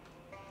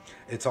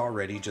 It's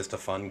already just a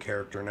fun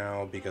character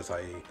now because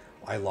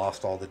I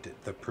lost all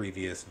the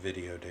previous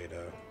video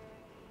data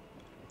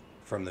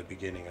from the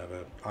beginning of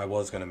it. I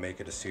was going to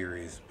make it a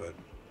series, but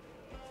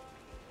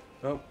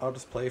nope, I'll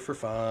just play for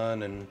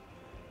fun and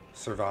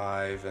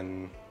survive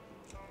and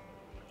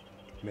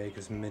make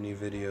as many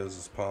videos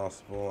as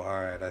possible.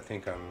 Alright, I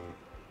think I'm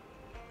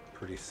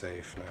pretty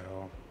safe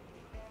now.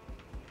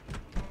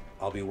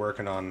 I'll be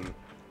working on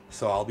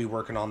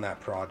that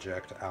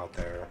project out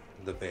there,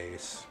 the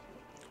base.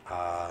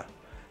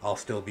 I'll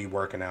still be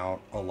working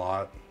out a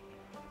lot,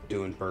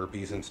 doing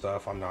burpees and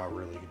stuff. I'm not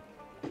really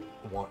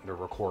wanting to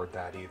record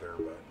that either,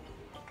 but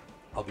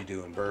I'll be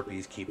doing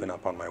burpees, keeping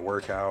up on my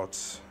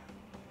workouts.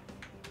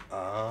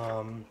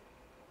 Let's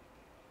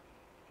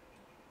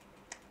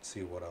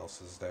see what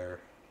else is there.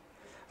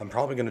 I'm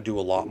probably going to do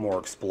a lot more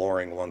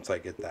exploring once I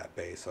get that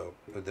base, so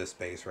this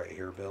base right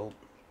here built.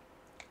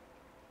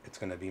 It's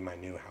going to be my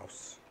new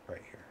house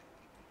right here.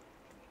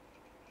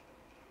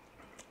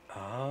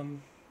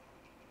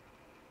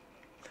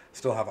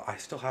 I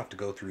still have to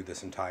go through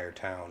this entire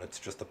town. It's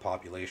just the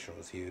population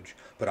was huge,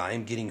 but I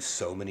am getting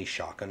so many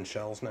shotgun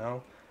shells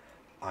now.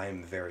 I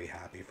am very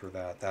happy for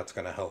that. That's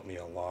going to help me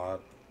a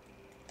lot.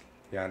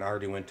 Yeah, and I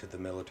already went to the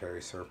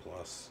military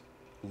surplus.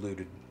 I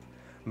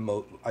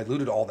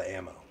looted all the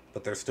ammo,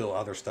 but there's still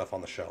other stuff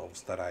on the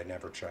shelves that I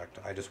never checked.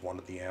 I just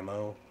wanted the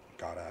ammo,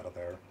 got out of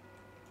there.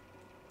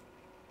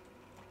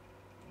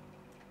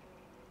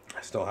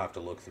 I still have to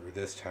look through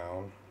this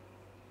town.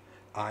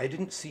 I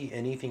didn't see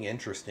anything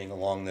interesting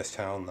along this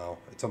town, though.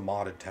 It's a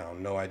modded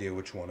town. No idea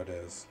which one it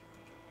is.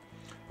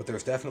 But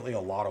there's definitely a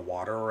lot of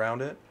water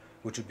around it,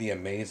 which would be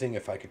amazing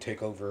if I could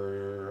take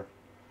over...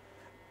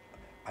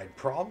 I'd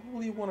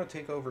probably want to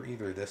take over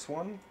either this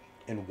one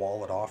and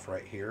wall it off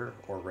right here,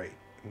 or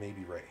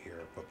maybe right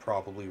here, but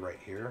probably right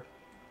here.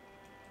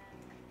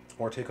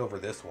 Or take over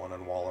this one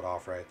and wall it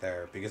off right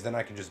there, because then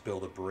I can just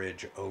build a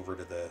bridge over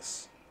to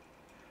this.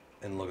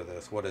 And look at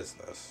this. What is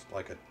this?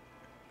 Like a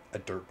a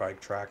dirt bike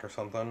track or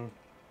something.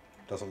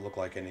 Doesn't look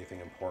like anything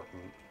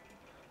important.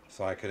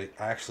 So I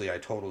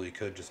totally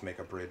could just make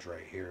a bridge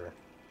right here.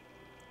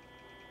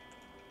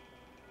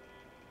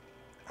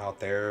 Out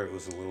there, it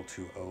was a little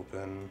too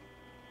open.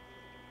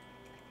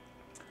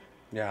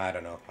 Yeah, I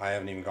don't know. I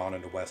haven't even gone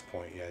into West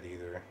Point yet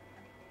either.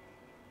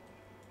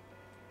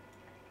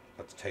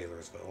 That's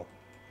Taylorsville.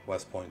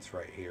 West Point's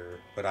right here.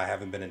 But I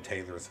haven't been in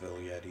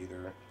Taylorsville yet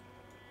either.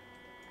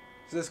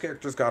 So this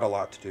character's got a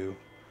lot to do.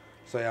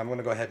 So yeah, I'm going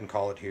to go ahead and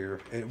call it here.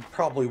 It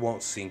probably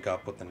won't sync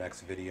up with the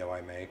next video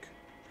I make.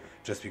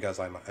 Just because,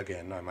 I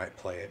might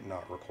play it and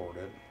not record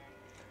it.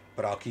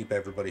 But I'll keep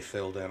everybody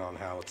filled in on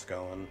how it's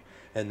going.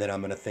 And then I'm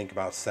going to think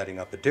about setting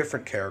up a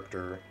different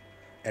character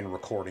and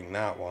recording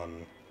that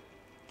one.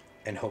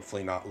 And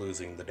hopefully not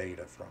losing the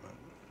data from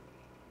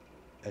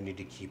it. I need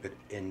to keep it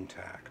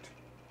intact.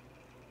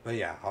 But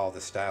yeah, all the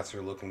stats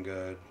are looking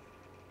good.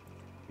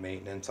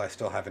 Maintenance. I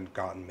still haven't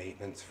gotten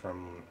maintenance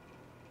from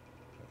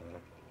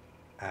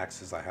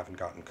axes. I haven't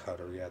gotten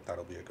cutter yet.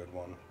 That'll be a good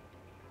one.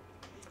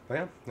 But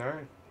yeah,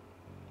 alright.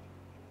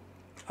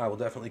 I will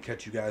definitely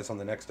catch you guys on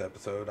the next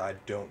episode. I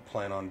don't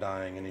plan on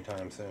dying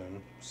anytime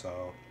soon.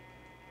 So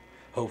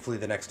hopefully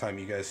the next time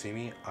you guys see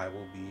me, I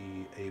will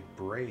be a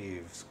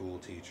brave school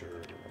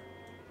teacher.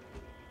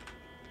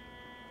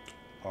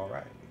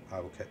 Alright. I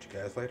will catch you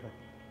guys later.